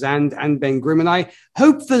Masters and Ben Grimm. And I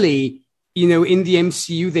hopefully, you know, in the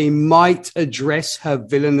MCU, they might address her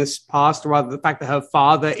villainous past, or rather the fact that her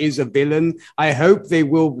father is a villain. I hope they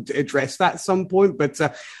will address that at some point. But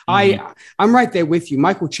I'm right there with you.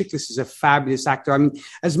 Michael Chiklis is a fabulous actor. I mean,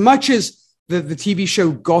 as much as the TV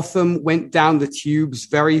show Gotham went down the tubes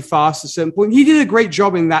very fast at a certain point, he did a great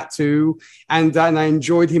job in that too. And I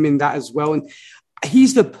enjoyed him in that as well. And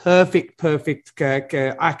he's the perfect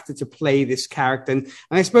actor to play this character. And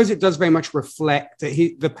I suppose it does very much reflect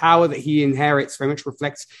that the power that he inherits very much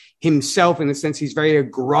reflects himself, in the sense he's very a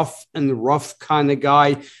gruff and rough kind of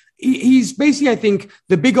guy. He's basically, I think,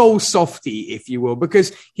 the big old softy, if you will,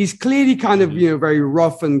 because he's clearly kind of, you know, very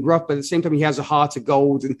rough and gruff, but at the same time, he has a heart of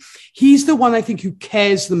gold. And he's the one, I think, who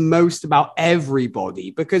cares the most about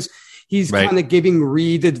everybody, because he's kind of giving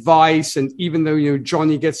Reed advice. And even though, you know,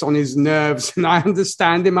 Johnny gets on his nerves, and I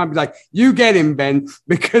understand him, I'd be like, you get him, Ben,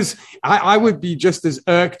 because I would be just as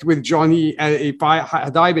irked with Johnny if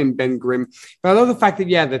had I been Ben Grimm. But I love the fact that,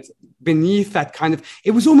 that beneath that kind of, it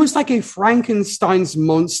was almost like a Frankenstein's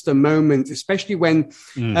monster moment, especially when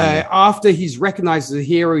after he's recognized as a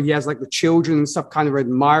hero, he has like the children and stuff kind of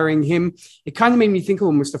admiring him. It kind of made me think of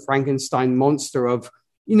almost a Frankenstein monster of,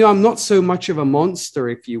 you know, I'm not so much of a monster,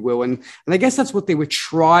 if you will. And I guess that's what they were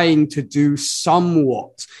trying to do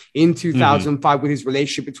somewhat in 2005 with his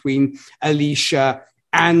relationship between Alicia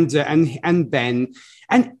and Ben.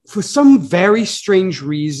 And for some very strange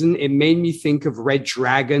reason, it made me think of Red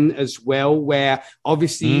Dragon as well, where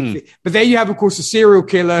obviously, but there you have, of course, a serial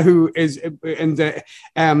killer who is, and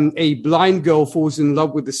a blind girl falls in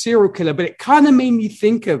love with the serial killer. But it kind of made me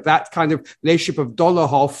think of that kind of relationship of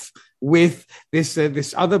Dolarhoff with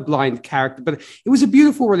this other blind character. But it was a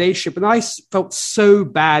beautiful relationship. And I felt so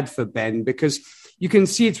bad for Ben, because you can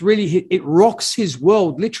see it rocks his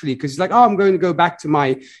world literally, because he's like, oh, I'm going to go back to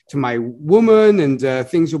my woman, and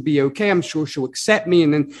things will be okay. I'm sure she'll accept me.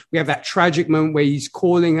 And then we have that tragic moment where he's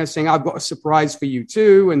calling her saying, I've got a surprise for you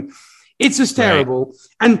too. And it's just terrible.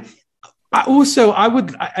 And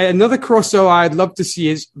another crossover I'd love to see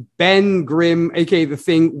is Ben Grimm, aka The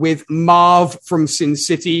Thing, with Marv from Sin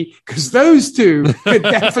City, because those two could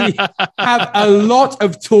definitely have a lot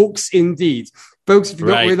of talks indeed. Folks, if you've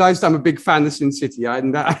not realized, I'm a big fan of Sin City. I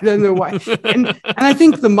don't know why. and I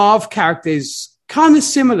think the Marv character is kind of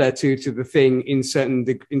similar to The Thing in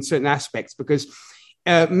certain aspects, because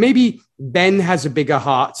maybe Ben has a bigger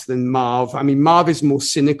heart than Marv. I mean, Marv is more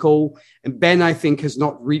cynical, and Ben, I think, has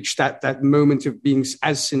not reached that moment of being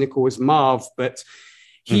as cynical as Marv. But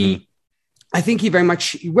I think he very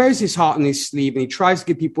much wears his heart on his sleeve, and he tries to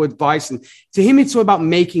give people advice. And to him, it's all about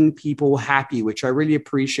making people happy, which I really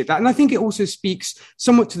appreciate that. And I think it also speaks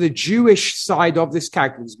somewhat to the Jewish side of this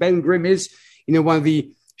character, because Ben Grimm is, you know, one of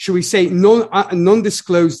the, should we say,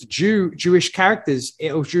 non-disclosed Jewish characters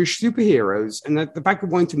or Jewish superheroes. And that the fact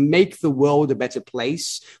of wanting to make the world a better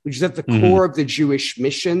place, which is at the core of the Jewish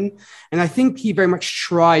mission. And I think he very much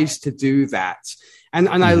tries to do that. And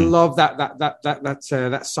I love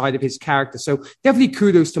that side of his character. So definitely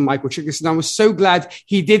kudos to Michael Chiklis. And I was so glad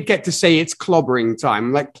he did get to say it's clobbering time.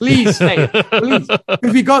 I'm like, please say it. Please.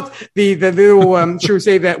 Because we got the little, should we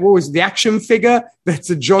say that, what was the action figure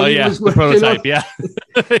that's a Johnny was the prototype, yeah.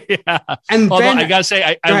 And although then, I gotta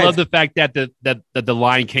say, I love the fact that the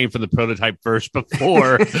line came from the prototype first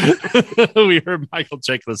before we heard Michael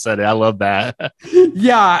Chiklis said it. I love that.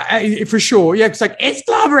 Yeah, for sure. Yeah, it's like, it's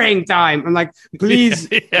clobbering time. I'm like, please,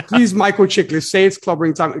 please, Michael Chiklis, say it's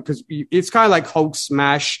clobbering time, because it's kind of like Hulk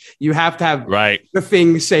smash. You have to have the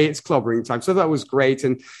Thing say it's clobbering time. So that was great.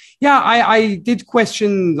 And yeah, I did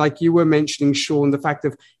question, like you were mentioning, Sean, the fact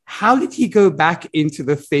of how did he go back into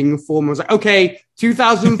the Thing form? I was like, okay,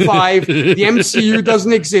 2005, the MCU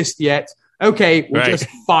doesn't exist yet. okay, we'll just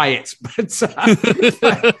buy it. But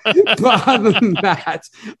other than that,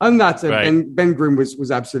 Ben Grimm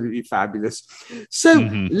was absolutely fabulous. So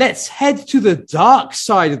let's head to the dark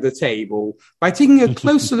side of the table by taking a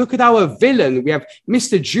closer look at our villain. We have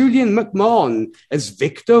Mr. Julian McMahon as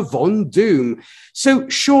Victor Von Doom. So,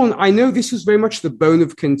 Sean, I know this was very much the bone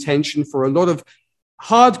of contention for a lot of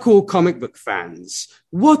hardcore comic book fans.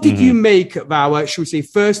 What did you make of our, shall we say,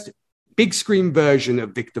 first big screen version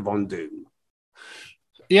of Victor Von Doom?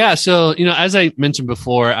 Yeah, so, as I mentioned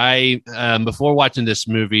before, I before watching this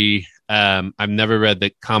movie, I've never read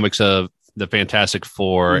the comics of the Fantastic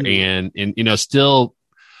Four, and still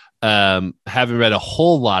haven't read a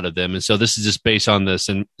whole lot of them, and so this is just based on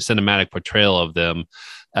the cinematic portrayal of them.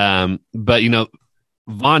 But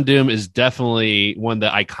Von Doom is definitely one of the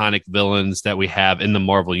iconic villains that we have in the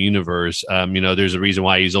Marvel universe. There's a reason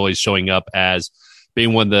why he's always showing up as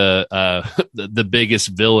being one of the biggest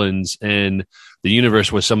villains in the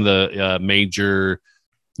universe, with some of the major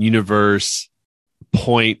universe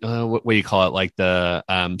what do you call it? Like the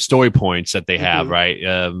story points that they have, right?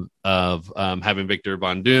 Of having Victor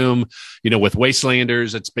Von Doom, with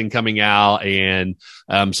Wastelanders that's been coming out, and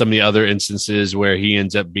some of the other instances where he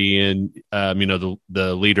ends up being, the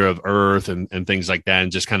leader of Earth and things like that,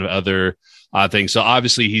 and just kind of other things. So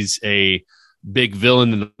obviously he's a big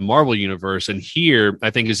villain in the Marvel universe. And here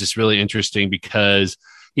I think is just really interesting because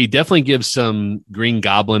he definitely gives some Green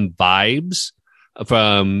Goblin vibes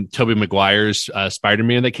from Tobey Maguire's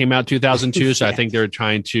Spider-Man that came out 2002. So I think they're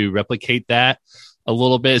trying to replicate that a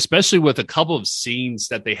little bit, especially with a couple of scenes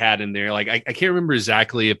that they had in there. Like I can't remember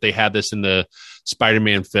exactly if they had this in the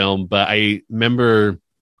Spider-Man film, but I remember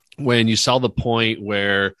when you saw the point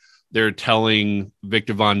where they're telling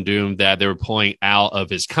Victor Von Doom that they were pulling out of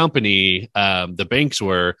his company, the banks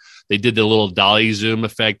were, they did the little dolly zoom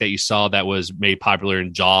effect that you saw that was made popular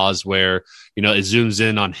in Jaws, where, it zooms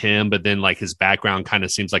in on him, but then like his background kind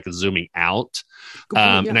of seems like it's zooming out.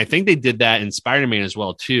 And I think they did that in Spider-Man as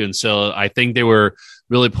well, too. And so I think they were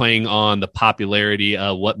really playing on the popularity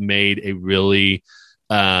of what made a really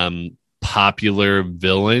popular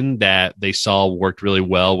villain that they saw worked really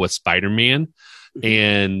well with Spider-Man.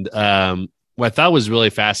 And what I thought was really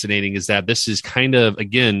fascinating is that this is kind of,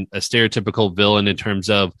 again, a stereotypical villain in terms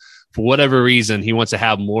of, for whatever reason, he wants to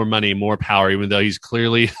have more money, more power, even though he's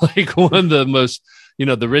clearly like one of the most,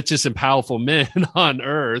 the richest and powerful men on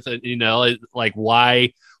Earth. And, like,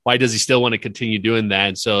 why does he still want to continue doing that?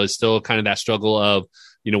 And so it's still kind of that struggle of,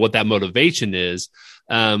 what that motivation is.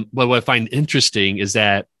 But what I find interesting is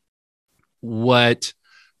that what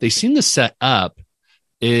they seem to set up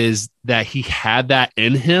is that he had that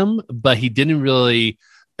in him, but he didn't really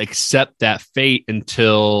accept that fate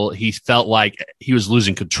until he felt like he was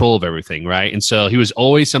losing control of everything, right? And so he was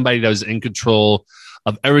always somebody that was in control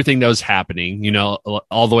of everything that was happening,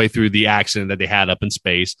 all the way through the accident that they had up in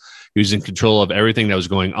space. He was in control of everything that was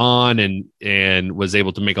going on and was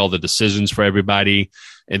able to make all the decisions for everybody.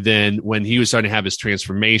 And then when he was starting to have his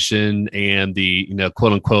transformation and the,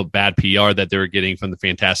 quote unquote, bad PR that they were getting from the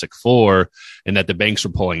Fantastic Four, and that the banks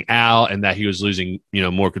were pulling out, and that he was losing,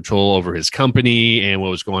 more control over his company and what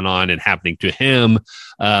was going on and happening to him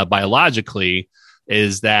biologically,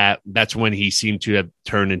 that's when he seemed to have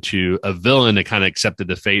turned into a villain and kind of accepted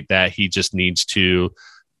the fate that he just needs to,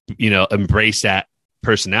 embrace that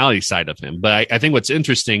personality side of him. But I think what's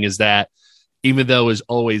interesting is that even though it was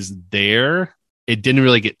always there, it didn't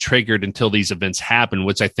really get triggered until these events happened,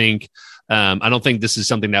 which I think, I don't think this is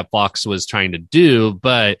something that Fox was trying to do,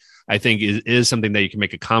 but I think it is something that you can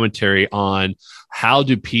make a commentary on. How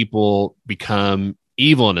do people become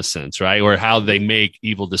evil in a sense, right? Or how they make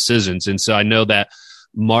evil decisions. And so I know that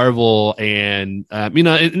Marvel and,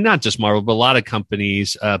 not just Marvel, but a lot of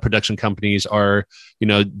companies, production companies are,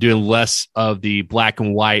 doing less of the black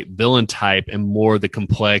and white villain type and more the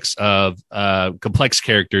complex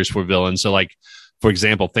characters for villains. So like, for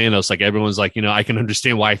example, Thanos, like everyone's like, I can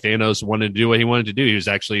understand why Thanos wanted to do what he wanted to do. He was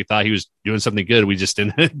actually thought he was doing something good. We just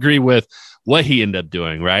didn't agree with what he ended up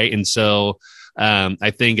doing. Right. And so,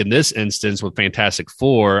 I think in this instance with Fantastic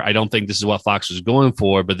Four, I don't think this is what Fox was going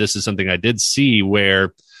for, but this is something I did see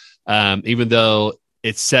where, even though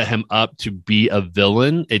it set him up to be a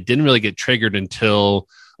villain, it didn't really get triggered until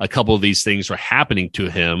a couple of these things were happening to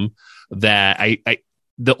him. That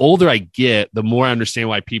the older I get, the more I understand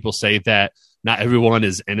why people say that not everyone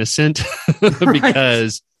is innocent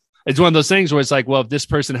because it's one of those things where it's like, well, if this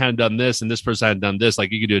person hadn't done this and this person hadn't done this,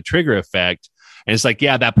 like you could do a trigger effect. And it's like,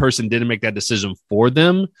 yeah, that person didn't make that decision for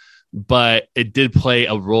them, but it did play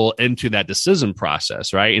a role into that decision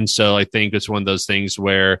process. Right. And so I think it's one of those things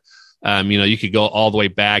where You could go all the way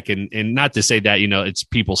back and not to say that, it's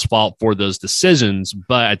people's fault for those decisions,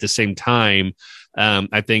 but at the same time,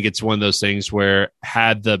 I think it's one of those things where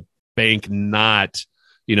had the bank not,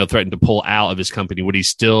 threatened to pull out of his company, would he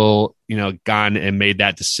still, gone and made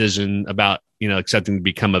that decision about, accepting to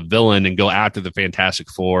become a villain and go after the Fantastic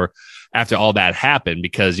Four after all that happened?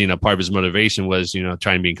 Because, part of his motivation was,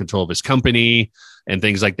 trying to be in control of his company and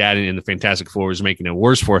things like that. And the Fantastic Four was making it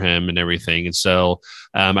worse for him and everything. And so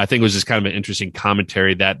I think it was just kind of an interesting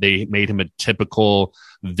commentary that they made him a typical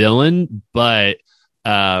villain, but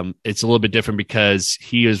it's a little bit different because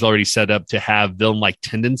he was already set up to have villain-like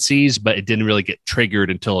tendencies, but it didn't really get triggered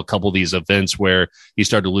until a couple of these events where he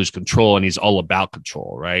started to lose control, and he's all about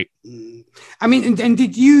control, right? I mean, and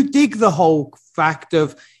did you dig the whole fact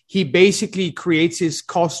of he basically creates his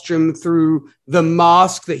costume through the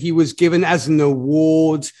mask that he was given as an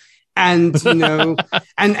award, and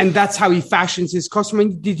and that's how he fashions his costume? I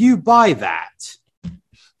mean, did you buy that?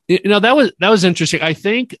 That was interesting. I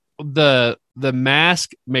think the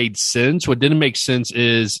mask made sense. What didn't make sense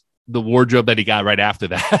is the wardrobe that he got right after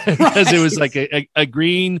that, because it was like a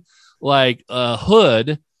green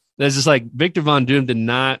hood. That's just like Victor Von Doom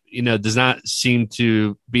does not seem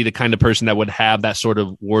to be the kind of person that would have that sort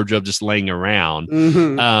of wardrobe just laying around.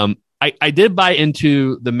 Mm-hmm. I did buy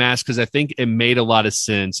into the mask because I think it made a lot of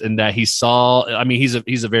sense, and that he's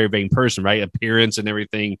a very vain person, right? Appearance and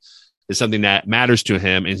everything is something that matters to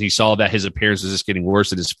him, and he saw that his appearance was just getting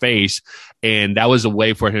worse in his face, and that was a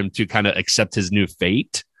way for him to kind of accept his new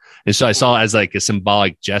fate. And so I saw it as like a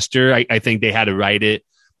symbolic gesture. I think they had to write it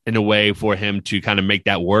in a way for him to kind of make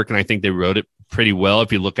that work, and I think they wrote it pretty well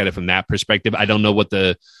if you look at it from that perspective. I don't know what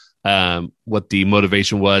the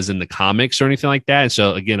motivation was in the comics or anything like that, and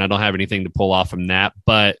so again, I don't have anything to pull off from that.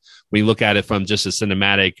 But when you look at it from just a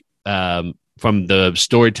cinematic from the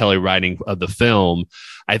storytelling writing of the film,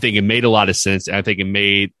 I think it made a lot of sense. I think it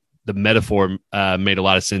made the metaphor made a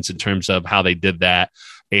lot of sense in terms of how they did that,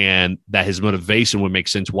 and that his motivation would make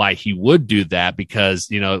sense why he would do that, because,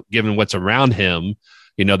 given what's around him,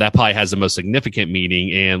 that probably has the most significant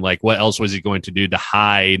meaning. And like, what else was he going to do to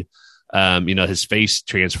hide, his face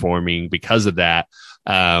transforming because of that?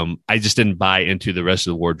 I just didn't buy into the rest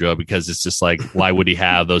of the wardrobe, because it's just like, why would he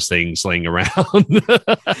have those things laying around?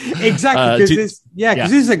 Exactly. Because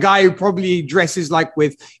this is a guy who probably dresses like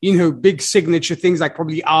with, big signature things like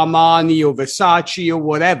probably Armani or Versace or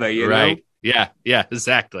whatever, right. know? Yeah,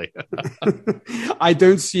 exactly. I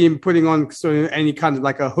don't see him putting on any kind of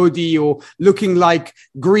like a hoodie or looking like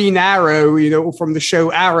Green Arrow, from the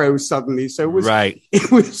show Arrow suddenly. So it was,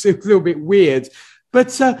 it was a little bit weird.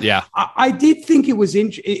 But I did think it was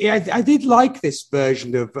interesting. I did like this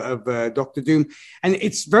version of Dr. Doom. And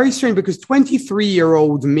it's very strange because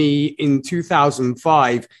 23-year-old me in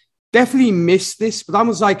 2005 definitely missed this. But I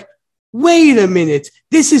was like, wait a minute,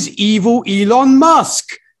 this is evil Elon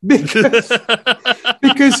Musk. Because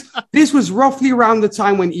this was roughly around the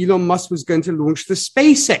time when Elon Musk was going to launch the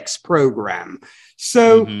SpaceX program.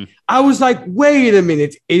 So I was like, wait a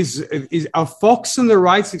minute, is Fox and the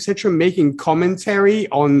rights, etc., making commentary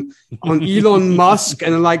on Elon Musk,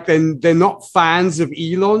 and like they're not fans of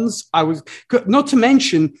Elon's? I was, not to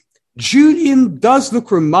mention, Julian does look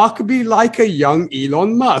remarkably like a young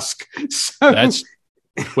Elon Musk. So that's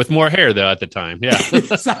with more hair though at the time. Yeah.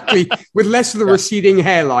 Exactly. With less of the receding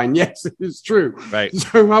hairline. Yes, it is true. Right.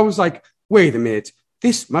 So I was like, wait a minute,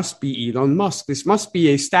 this must be Elon Musk. This must be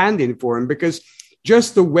a stand-in for him, because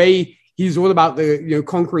just the way he's all about the,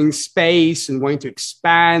 conquering space and wanting to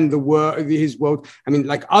expand his world. I mean,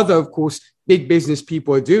 like other, of course, big business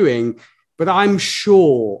people are doing, but I'm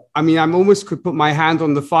sure, I'm almost could put my hand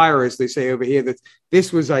on the fire, as they say over here, that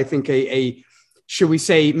this was, I think, a should we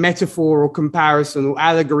say, metaphor or comparison or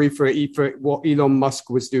allegory for what Elon Musk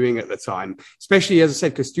was doing at the time, especially, as I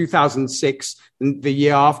said, because 2006, the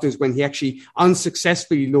year after, is when he actually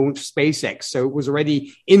unsuccessfully launched SpaceX. So it was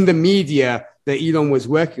already in the media that Elon was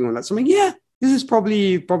working on that. So this is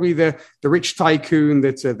probably the rich tycoon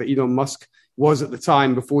that Elon Musk was at the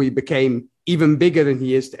time, before he became even bigger than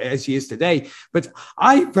he is today. But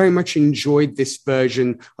I very much enjoyed this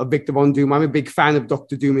version of Victor Von Doom. I'm a big fan of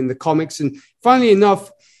Dr. Doom in the comics. And funnily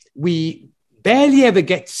enough, we barely ever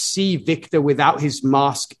get to see Victor without his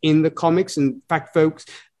mask in the comics. In fact, folks,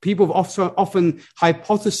 people have often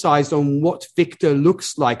hypothesized on what Victor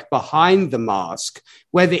looks like behind the mask,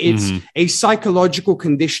 whether it's a psychological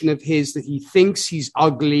condition of his that he thinks he's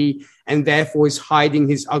ugly and therefore is hiding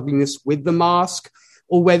his ugliness with the mask,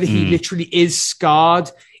 or whether he literally is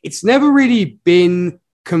scarred. It's never really been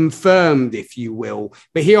confirmed, if you will.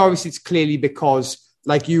 But here, obviously, it's clearly because,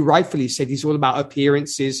 like you rightfully said, he's all about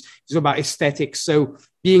appearances. He's all about aesthetics. So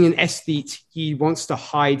being an aesthete, he wants to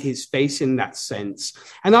hide his face in that sense.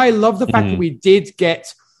 And I love the fact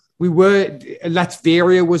that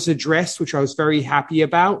Latveria was addressed, which I was very happy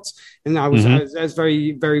about. And I was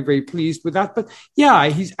very, very, very pleased with that. But yeah,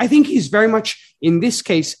 I think he's very much, in this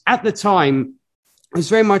case, at the time, was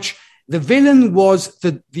very much, the villain was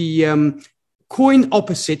the coin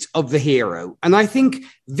opposite of the hero. And I think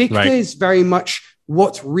Victor is very much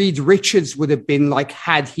what Reed Richards would have been like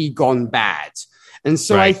had he gone bad. And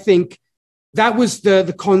so I think that was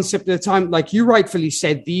the concept at the time. Like you rightfully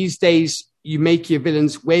said, these days you make your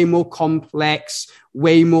villains way more complex,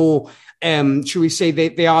 way more, should we say,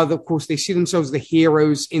 they are, of course, they see themselves the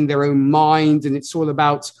heroes in their own mind. And it's all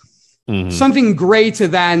about something greater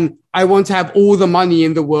than I want to have all the money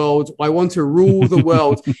in the world. Or I want to rule the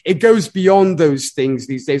world. It goes beyond those things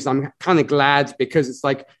these days. I'm kind of glad because it's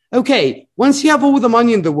like, okay, once you have all the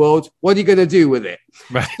money in the world, what are you going to do with it?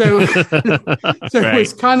 Right. So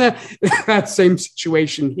it's kind of that same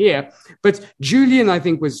situation here. But Julian, I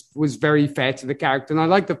think, was very fair to the character. And I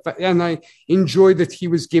like and I enjoyed that he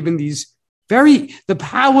was given these the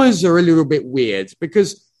powers are a little bit weird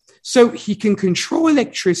because so he can control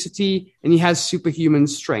electricity and he has superhuman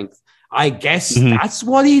strength. I guess that's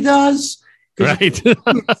what he does. Right.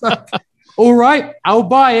 Like, all right, I'll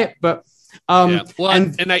buy it. But well,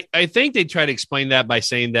 and I think they try to explain that by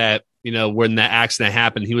saying that, you know, when that accident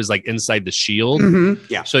happened, he was like inside the shield.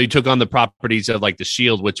 Yeah. So he took on the properties of like the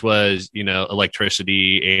shield, which was, you know,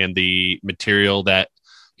 electricity, and the material that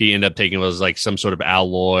he ended up taking was like some sort of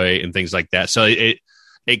alloy and things like that. So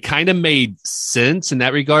it kind of made sense in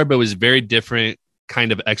that regard, but it was very different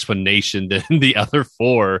kind of explanation than the other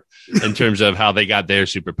four in terms of how they got their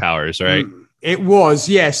superpowers, right? It was,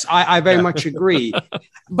 yes, I very much agree.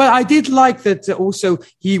 But I did like that also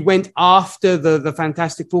he went after the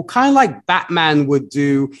Fantastic Four, kind of like Batman would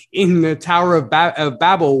do in the Tower of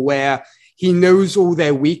Babel, where he knows all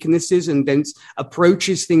their weaknesses and then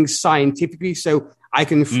approaches things scientifically. So I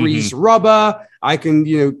can freeze rubber, I can,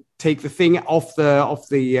 you know, take the thing off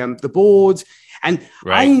the board. And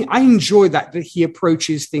I enjoy that he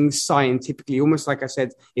approaches things scientifically, almost like I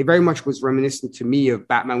said, it very much was reminiscent to me of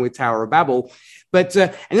Batman with Tower of Babel. But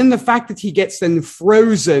and then the fact that he gets then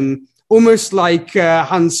frozen, almost like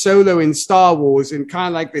Han Solo in Star Wars, in kind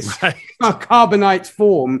of like this carbonite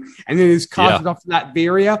form, and then is carted off to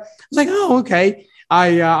Latveria. I was like, oh, okay.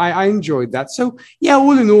 I enjoyed that. So yeah,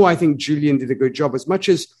 all in all, I think Julian did a good job. As much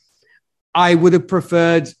as I would have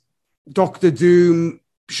preferred Doctor Doom,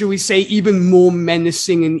 should we say, even more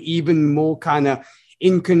menacing and even more kind of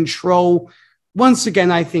in control. Once again,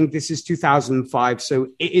 I think this is 2005, so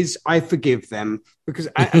it is. I forgive them because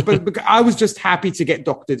I was just happy to get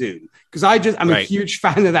Doctor Doom because I'm a huge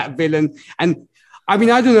fan of that villain. And I mean,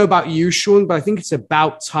 I don't know about you, Sean, but I think it's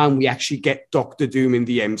about time we actually get Doctor Doom in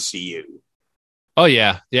the MCU. Oh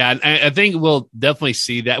yeah. I think we'll definitely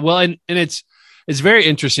see that. Well, and it's very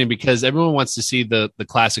interesting because everyone wants to see the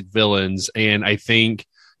classic villains, and I think,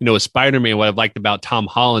 you know, with Spider-Man, what I've liked about Tom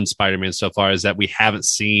Holland's Spider-Man so far is that we haven't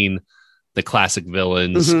seen the classic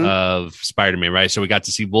villains of Spider-Man, right? So we got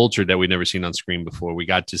to see Vulture that we'd never seen on screen before. We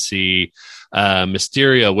got to see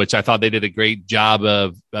Mysterio, which I thought they did a great job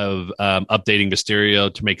of updating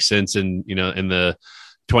Mysterio to make sense in the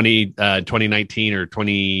 2019 or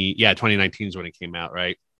 2019 is when it came out,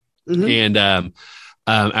 right? And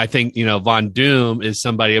I think, you know, Von Doom is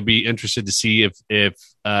somebody I'll be interested to see if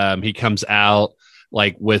he comes out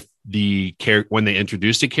like with the when they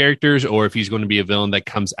introduce the characters, or if he's going to be a villain that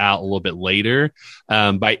comes out a little bit later.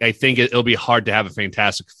 But I think it'll be hard to have a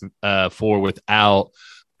Fantastic Four without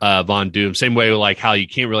Von Doom. Same way like how you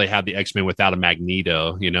can't really have the X-Men without a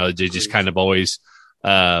Magneto. You know, they just kind of always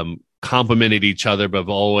complemented each other, but have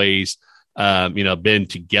always been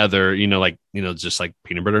together, just like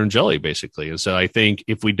peanut butter and jelly, basically. And so I think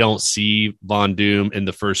if we don't see Von Doom in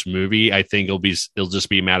the first movie, I think it'll just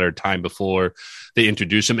be a matter of time before they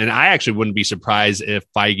introduce him. And I actually wouldn't be surprised if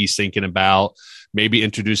Feige's thinking about maybe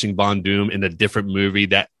introducing Von Doom in a different movie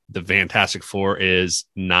that the Fantastic Four is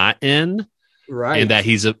not in. Right. And that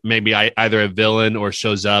he's maybe either a villain or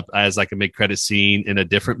shows up as like a mid-credit scene in a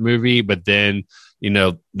different movie, but then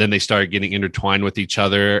they start getting intertwined with each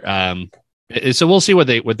other. So we'll see what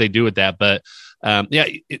they do with that. But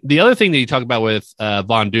the other thing that you talk about with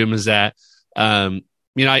Von Doom is that, I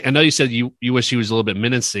know you said you wish he was a little bit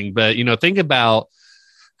menacing, but, think about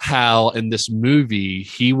how in this movie,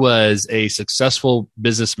 he was a successful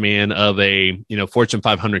businessman of a, Fortune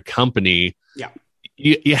 500 company. Yeah.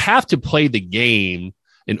 You have to play the game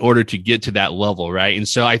in order to get to that level. Right. And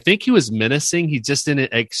so I think he was menacing. He just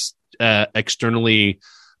didn't externally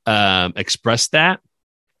express that.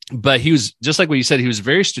 but he was just like what you said, he was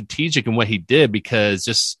very strategic in what he did, because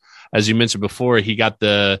just as you mentioned before, he got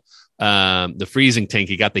the freezing tank,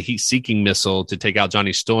 he got the heat seeking missile to take out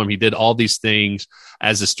Johnny Storm. He did all these things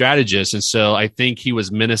as a strategist. And so I think he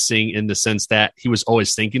was menacing in the sense that he was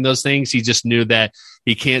always thinking those things. He just knew that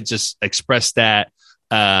he can't just express that,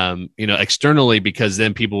 externally, because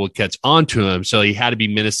then people would catch on to him. So he had to be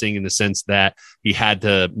menacing in the sense that he had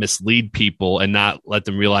to mislead people and not let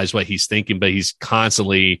them realize what he's thinking, but he's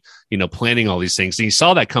constantly, planning all these things. And you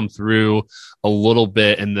saw that come through a little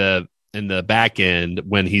bit in the back end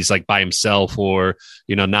when he's like by himself, or,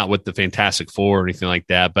 not with the Fantastic Four or anything like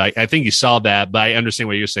that. But I think you saw that, but I understand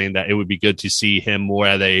what you're saying, that it would be good to see him more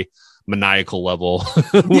at a maniacal level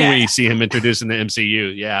when we see him introduced in the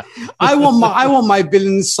MCU. Yeah. I want my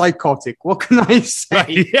villains psychotic. What can I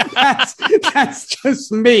say? Yeah. That's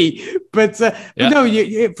just me. But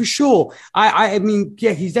no, for sure. I mean,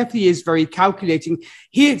 he definitely is very calculating.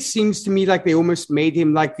 Here it seems to me like they almost made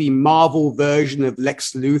him like the Marvel version of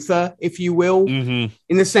Lex Luthor, if you will, in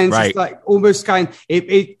the sense it's like almost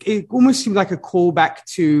it almost seemed like a callback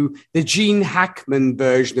to the Gene Hackman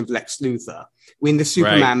version of Lex Luthor in the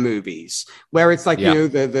Superman movies, where it's like,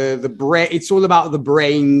 the brain, it's all about the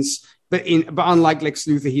brains, but unlike Lex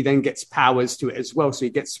Luthor, he then gets powers to it as well. So he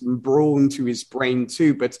gets some brawn to his brain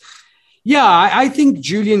too. But yeah, I think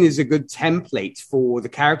Julian is a good template for the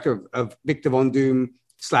character of Victor Von Doom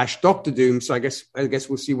 / Doctor Doom. So I guess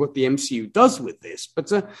we'll see what the MCU does with this.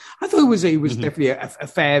 But I thought it was definitely a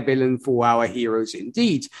fair villain for our heroes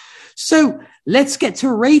indeed. So let's get to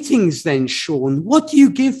ratings then, Sean. What do you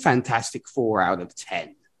give Fantastic Four out of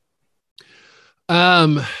 10?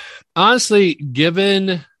 Honestly,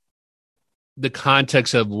 given the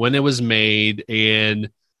context of when it was made and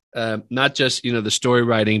not just, the story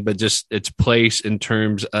writing, but just its place in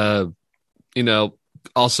terms of,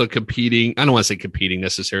 also competing. I don't want to say competing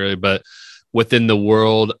necessarily, but within the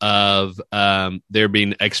world of there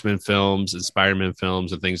being X-Men films and Spider-Man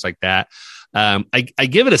films and things like that. I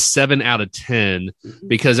give it a 7 out of 10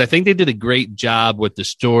 because I think they did a great job with the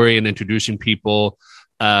story and introducing people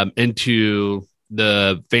into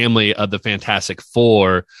the family of the Fantastic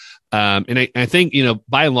Four. And I think,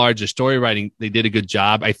 by and large, the story writing, they did a good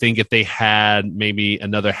job. I think if they had maybe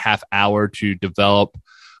another half hour to develop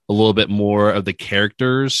a little bit more of the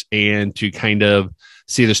characters and to kind of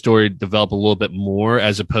see the story develop a little bit more,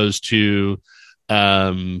 as opposed to,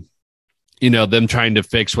 them trying to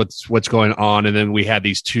fix what's going on. And then we had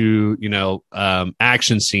these two,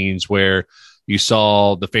 action scenes where you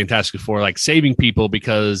saw the Fantastic Four like saving people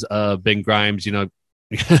because of Ben Grimes,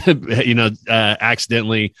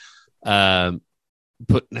 accidentally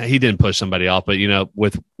he didn't push somebody off, but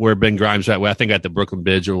with where Ben Grimes at, I think at the Brooklyn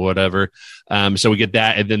Bridge or whatever. So we get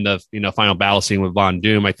that, and then the final battle scene with Von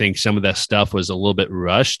Doom. I think some of that stuff was a little bit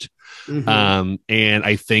rushed. And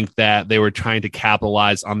I think that they were trying to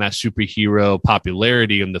capitalize on that superhero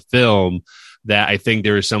popularity in the film, that I think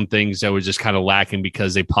there were some things that were just kind of lacking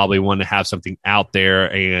because they probably wanted to have something out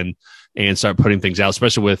there and start putting things out,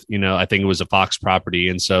 especially with, I think it was a Fox property.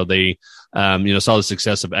 And so they, saw the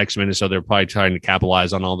success of X-Men. And so they're probably trying to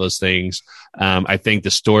capitalize on all those things. I think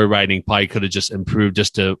the story writing probably could have just improved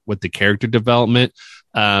with the character development.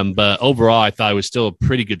 But overall, I thought it was still a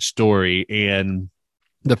pretty good story. And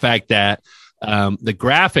the fact that the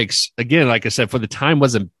graphics, again, like I said, for the time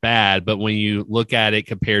wasn't bad, but when you look at it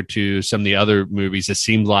compared to some of the other movies, it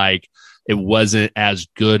seemed like it wasn't as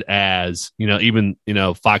good as, even,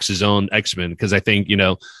 Fox's own X-Men. Cause I think,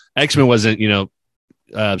 X-Men wasn't,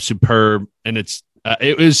 superb, and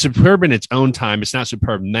it was superb in its own time. It's not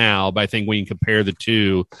superb now, but I think when you compare the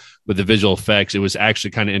two with the visual effects, it was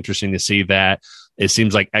actually kind of interesting to see that it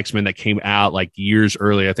seems like X-Men that came out like years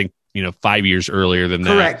earlier, I think, 5 years earlier than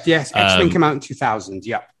that. Correct. Yes. X-Men came out in 2000.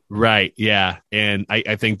 Yeah. Right. Yeah. And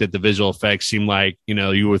I think that the visual effects seem like, you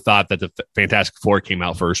would have thought that the Fantastic Four came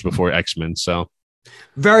out first before X-Men. So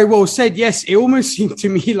very well said. Yes. It almost seemed to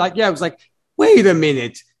me like, I was like, wait a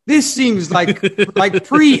minute. This seems like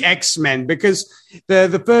pre X-Men, because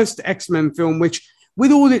the first X-Men film, which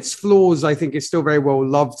with all its flaws, I think is still very well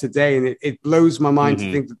loved today. And it blows my mind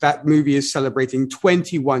to think that movie is celebrating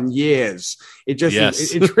 21 years. It just,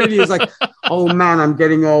 it really is like, oh man, I'm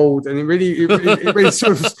getting old. And it really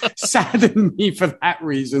sort of saddened me for that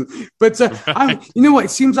reason. But you know what?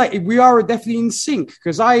 It seems like we are definitely in sync,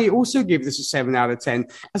 because I also give this a 7 out of 10,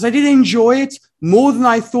 as I did enjoy it more than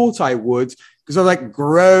I thought I would. because I was like,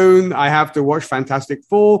 grown, I have to watch Fantastic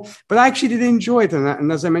Four, but I actually did enjoy it.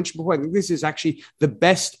 And as I mentioned before, I think this is actually the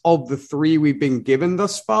best of the three we've been given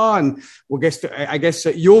thus far. And I guess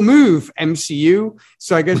your move, MCU.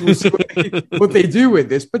 So I guess we'll see what they do with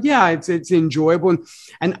this. But yeah, it's enjoyable.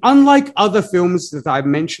 And unlike other films that I've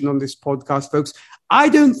mentioned on this podcast, folks, I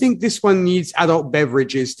don't think this one needs adult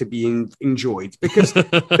beverages to be enjoyed, because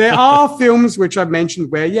there are films which I've mentioned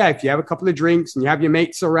where, yeah, if you have a couple of drinks and you have your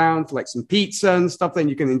mates around for like some pizza and stuff, then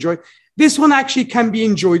you can enjoy it. This one actually can be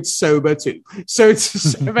enjoyed sober too. So it's a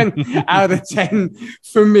 7 out of 10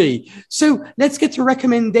 for me. So let's get to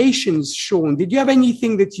recommendations. Sean, did you have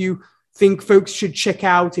anything that you think folks should check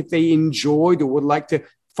out if they enjoyed or would like to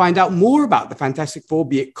find out more about the Fantastic Four,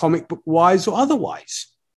 be it comic book wise or otherwise?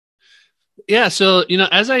 Yeah. So,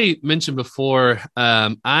 as I mentioned before,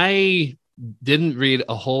 I didn't read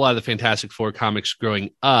a whole lot of the Fantastic Four comics growing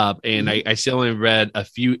up, and I still only read a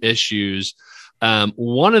few issues.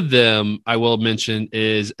 One of them I will mention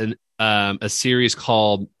is a series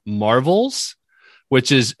called Marvels,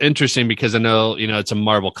 which is interesting because I know, it's a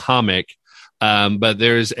Marvel comic. But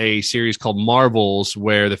there's a series called Marvels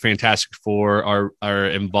where the Fantastic Four are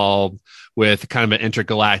involved with kind of an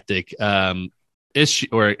intergalactic issue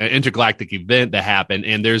or an intergalactic event that happened.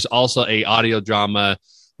 And there's also a audio drama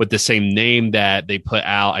with the same name that they put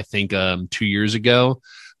out, I think, 2 years ago,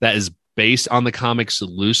 that is based on the comics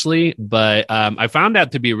loosely. But I found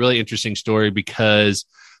that to be a really interesting story because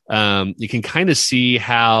you can kind of see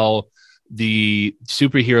how the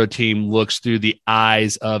superhero team looks through the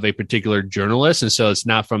eyes of a particular journalist. And so it's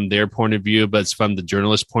not from their point of view, but it's from the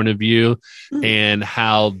journalist's point of view, and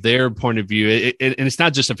how their point of view, and it's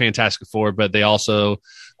not just a Fantastic Four, but they also,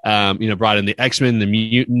 brought in the X-Men, the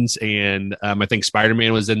mutants, and I think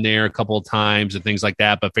Spider-Man was in there a couple of times and things like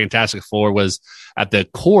that. But Fantastic Four was at the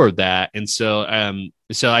core of that. And so,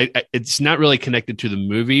 it's not really connected to the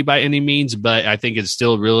movie by any means, but I think it's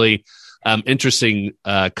still really interesting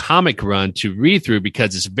comic run to read through,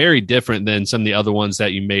 because it's very different than some of the other ones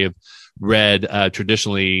that you may have read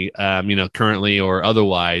traditionally, currently or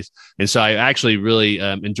otherwise. And so I actually really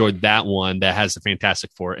enjoyed that one that has the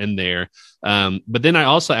Fantastic Four in there. But then I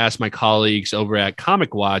also asked my colleagues over at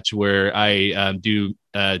Comic Watch, where I do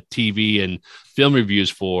TV and film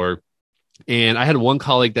reviews for, and I had one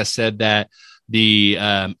colleague that said that the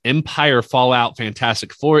Empire Fallout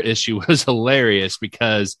Fantastic Four issue was hilarious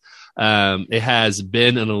because it has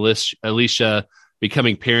Ben and Alicia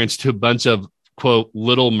becoming parents to a bunch of, quote,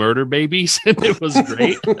 little murder babies. And it was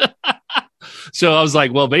great. So I was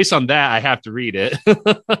like, well, based on that, I have to read it.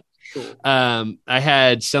 Sure. I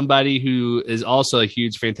had somebody who is also a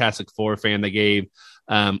huge Fantastic Four fan that gave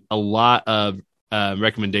a lot of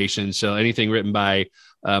recommendations. So anything written by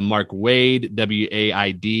Mark Waid,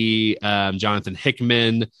 Waid, Jonathan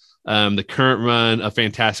Hickman, the current run of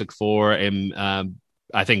Fantastic Four, and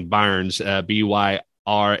I think Byrne's,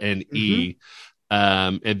 Byrne.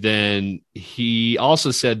 And then he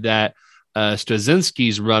also said that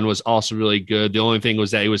Straczynski's run was also really good. The only thing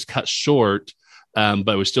was that it was cut short, but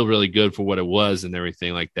it was still really good for what it was and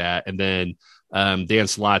everything like that. And then Dan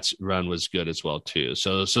Slott's run was good as well too.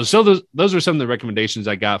 So those are some of the recommendations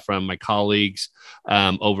I got from my colleagues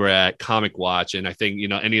over at Comic Watch, and I think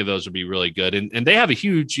any of those would be really good. And they have a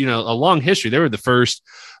huge a long history. They were the first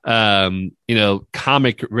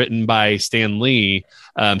comic written by Stan Lee,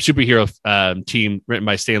 superhero team written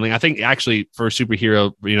by Stan Lee. I think actually first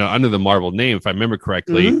superhero under the Marvel name, if I remember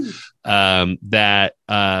correctly, that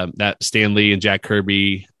Stan Lee and Jack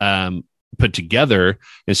Kirby put together.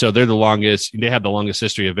 And so they have the longest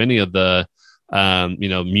history of any of the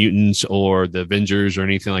mutants or the Avengers or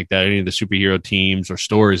anything like that, any of the superhero teams or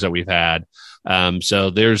stories that we've had. So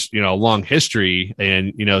there's a long history,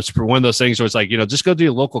 and it's for one of those things where it's like just go to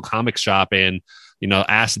your local comic shop and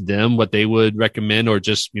ask them what they would recommend, or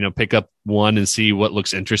just pick up one and see what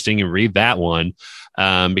looks interesting and read that one,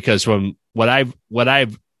 because from what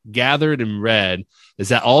I've gathered and read is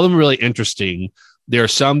that all of them are really interesting. There are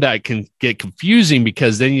some that can get confusing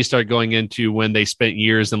because then you start going into when they spent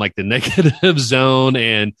years in like the negative zone,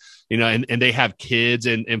 and and they have kids,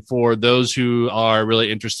 and for those who are really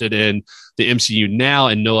interested in the MCU now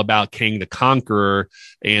and know about Kang the Conqueror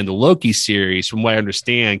and the Loki series, from what I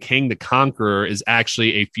understand, Kang the Conqueror is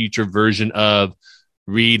actually a future version of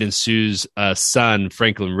Reed and Sue's son,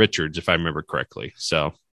 Franklin Richards, if I remember correctly.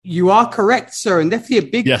 So You are correct, sir, and definitely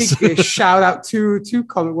a big shout out to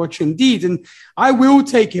Comic Watch indeed. And I will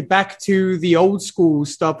take it back to the old school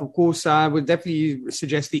stuff. Of course, I would definitely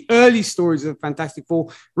suggest the early stories of Fantastic Four,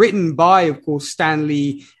 written by, of course, Stan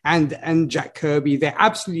Lee and Jack Kirby. They're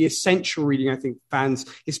absolutely essential reading, I think, fans,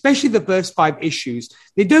 especially the first 5 issues.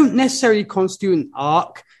 They don't necessarily constitute an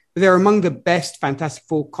arc, but they're among the best Fantastic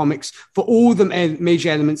Four comics for all the major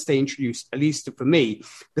elements they introduced, at least for me.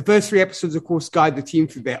 The first 3 episodes, of course, guide the team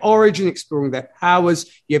through their origin, exploring their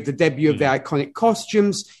powers. You have the debut of their iconic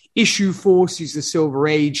costumes. Issue 4 sees the Silver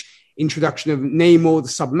Age, introduction of Namor the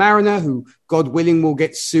Submariner, who, God willing, will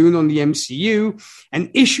get soon on the MCU.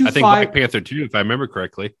 And issue 5... I think Black Panther 2, if I remember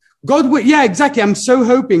correctly. Yeah, exactly. I'm so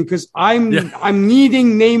hoping, because I'm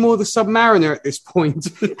needing Namor the Submariner at this point.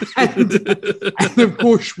 and of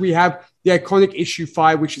course, we have the iconic issue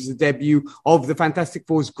 5, which is the debut of the Fantastic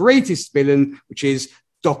Four's greatest villain, which is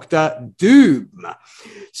Dr. Doom.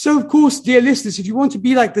 So, of course, dear listeners, if you want to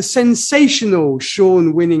be like the sensational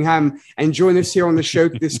Sean Winningham and join us here on the show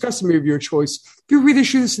to discuss a movie of your choice, feel free to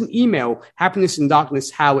shoot us an email,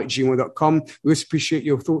 happinessanddarknesshow@gmail.com. We always appreciate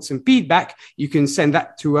your thoughts and feedback. You can send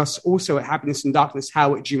that to us also at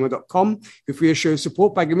happinessanddarknesshow@gmail.com. Feel free to show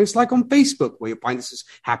support by giving us a like on Facebook, where you'll find us as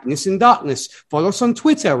Happiness and Darkness. Follow us on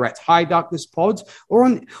Twitter at High Darkness Pod,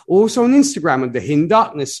 or also on Instagram under Hin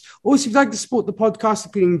Darkness. Also, if you'd like to support the podcast,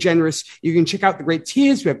 feeling generous, you can check out the great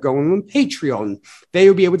tiers we have going on Patreon. There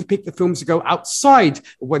you'll be able to pick the films that go outside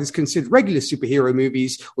of what is considered regular superhero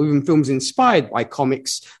movies, or even films inspired by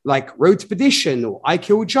comics like Road to Perdition, or I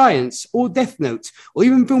Kill Giants, or Death Note, or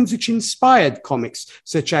even films which inspired comics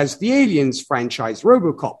such as the Aliens franchise,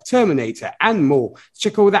 RoboCop, Terminator, and more.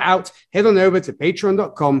 Check all that out. Head on over to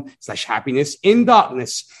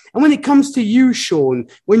patreon.com/happiness-in-darkness. And when it comes to you, Sean,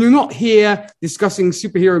 when you're not here discussing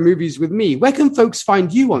superhero movies with me, where can folks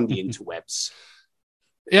find you on the interwebs?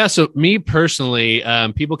 Yeah, so me personally,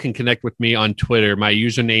 people can connect with me on Twitter. My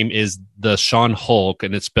username is the Sean Hulk,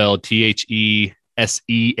 and it's spelled TheSeanHulk.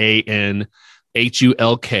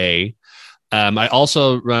 I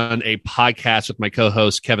also run a podcast with my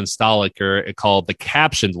co-host Kevin Stoliker called The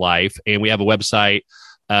Captioned Life, and we have a website.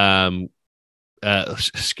 We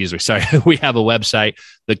have a website,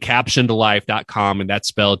 thecaptionedlife.com, and that's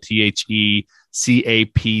spelled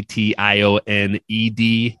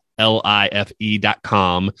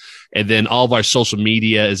TheCaptionedLife.com. And then all of our social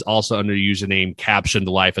media is also under the username Captioned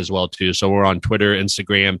Life as well, too. So we're on Twitter,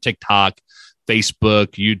 Instagram, TikTok,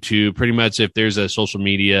 Facebook, YouTube. Pretty much if there's a social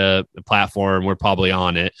media platform, we're probably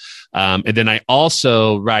on it. And then I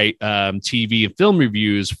also write TV and film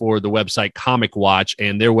reviews for the website Comic Watch,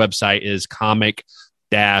 and their website is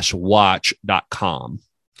comic-watch.com.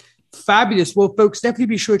 Fabulous. Well, folks, definitely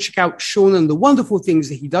be sure to check out Sean and the wonderful things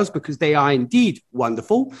that he does, because they are indeed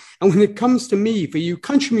wonderful. And when it comes to me, for you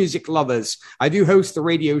country music lovers, I do host the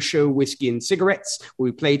radio show Whiskey and Cigarettes, where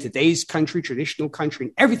we play today's country, traditional country,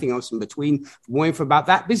 and everything else in between. For more info about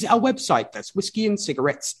that, visit our website. That's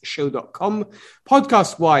whiskeyandcigarettesshow.com.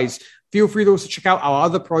 Podcast-wise, feel free to also check out our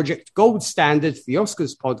other project, Gold Standard, the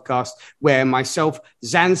Oscars podcast, where myself,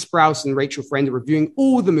 Zan Sprouse, and Rachel Friend are reviewing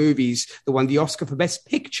all the movies that won the Oscar for Best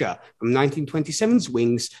Picture from 1927's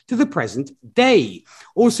Wings to the present day.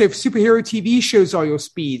 Also, if superhero TV shows are your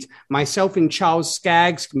speed, myself and Charles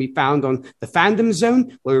Skaggs can be found on the Fandom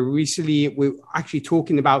Zone, where we're actually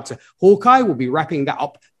talking about Hawkeye. We'll be wrapping that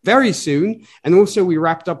up very soon. And also we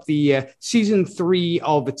wrapped up the season 3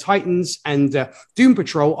 of the Titans and Doom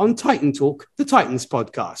Patrol on Titan Talk, the Titans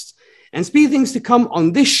podcast. And speaking of things to come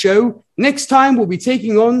on this show, next time we'll be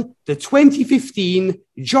taking on the 2015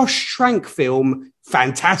 Josh Trank film,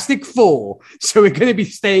 Fantastic Four. So we're going to be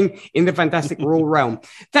staying in the Fantastic Four realm.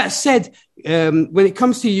 That said, when it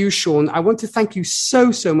comes to you, Sean, I want to thank you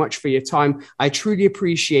so much for your time. I truly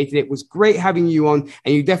appreciated it. It was great having you on,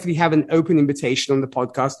 and you definitely have an open invitation on the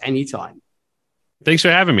podcast anytime. Thanks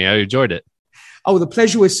for having me. I enjoyed it. Oh, the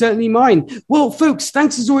pleasure was certainly mine. Well, folks,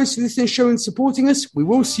 thanks as always for listening to the show and supporting us. We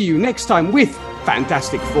will see you next time with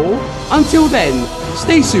Fantastic Four. Until then,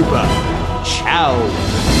 stay super. Ciao,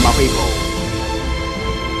 my people.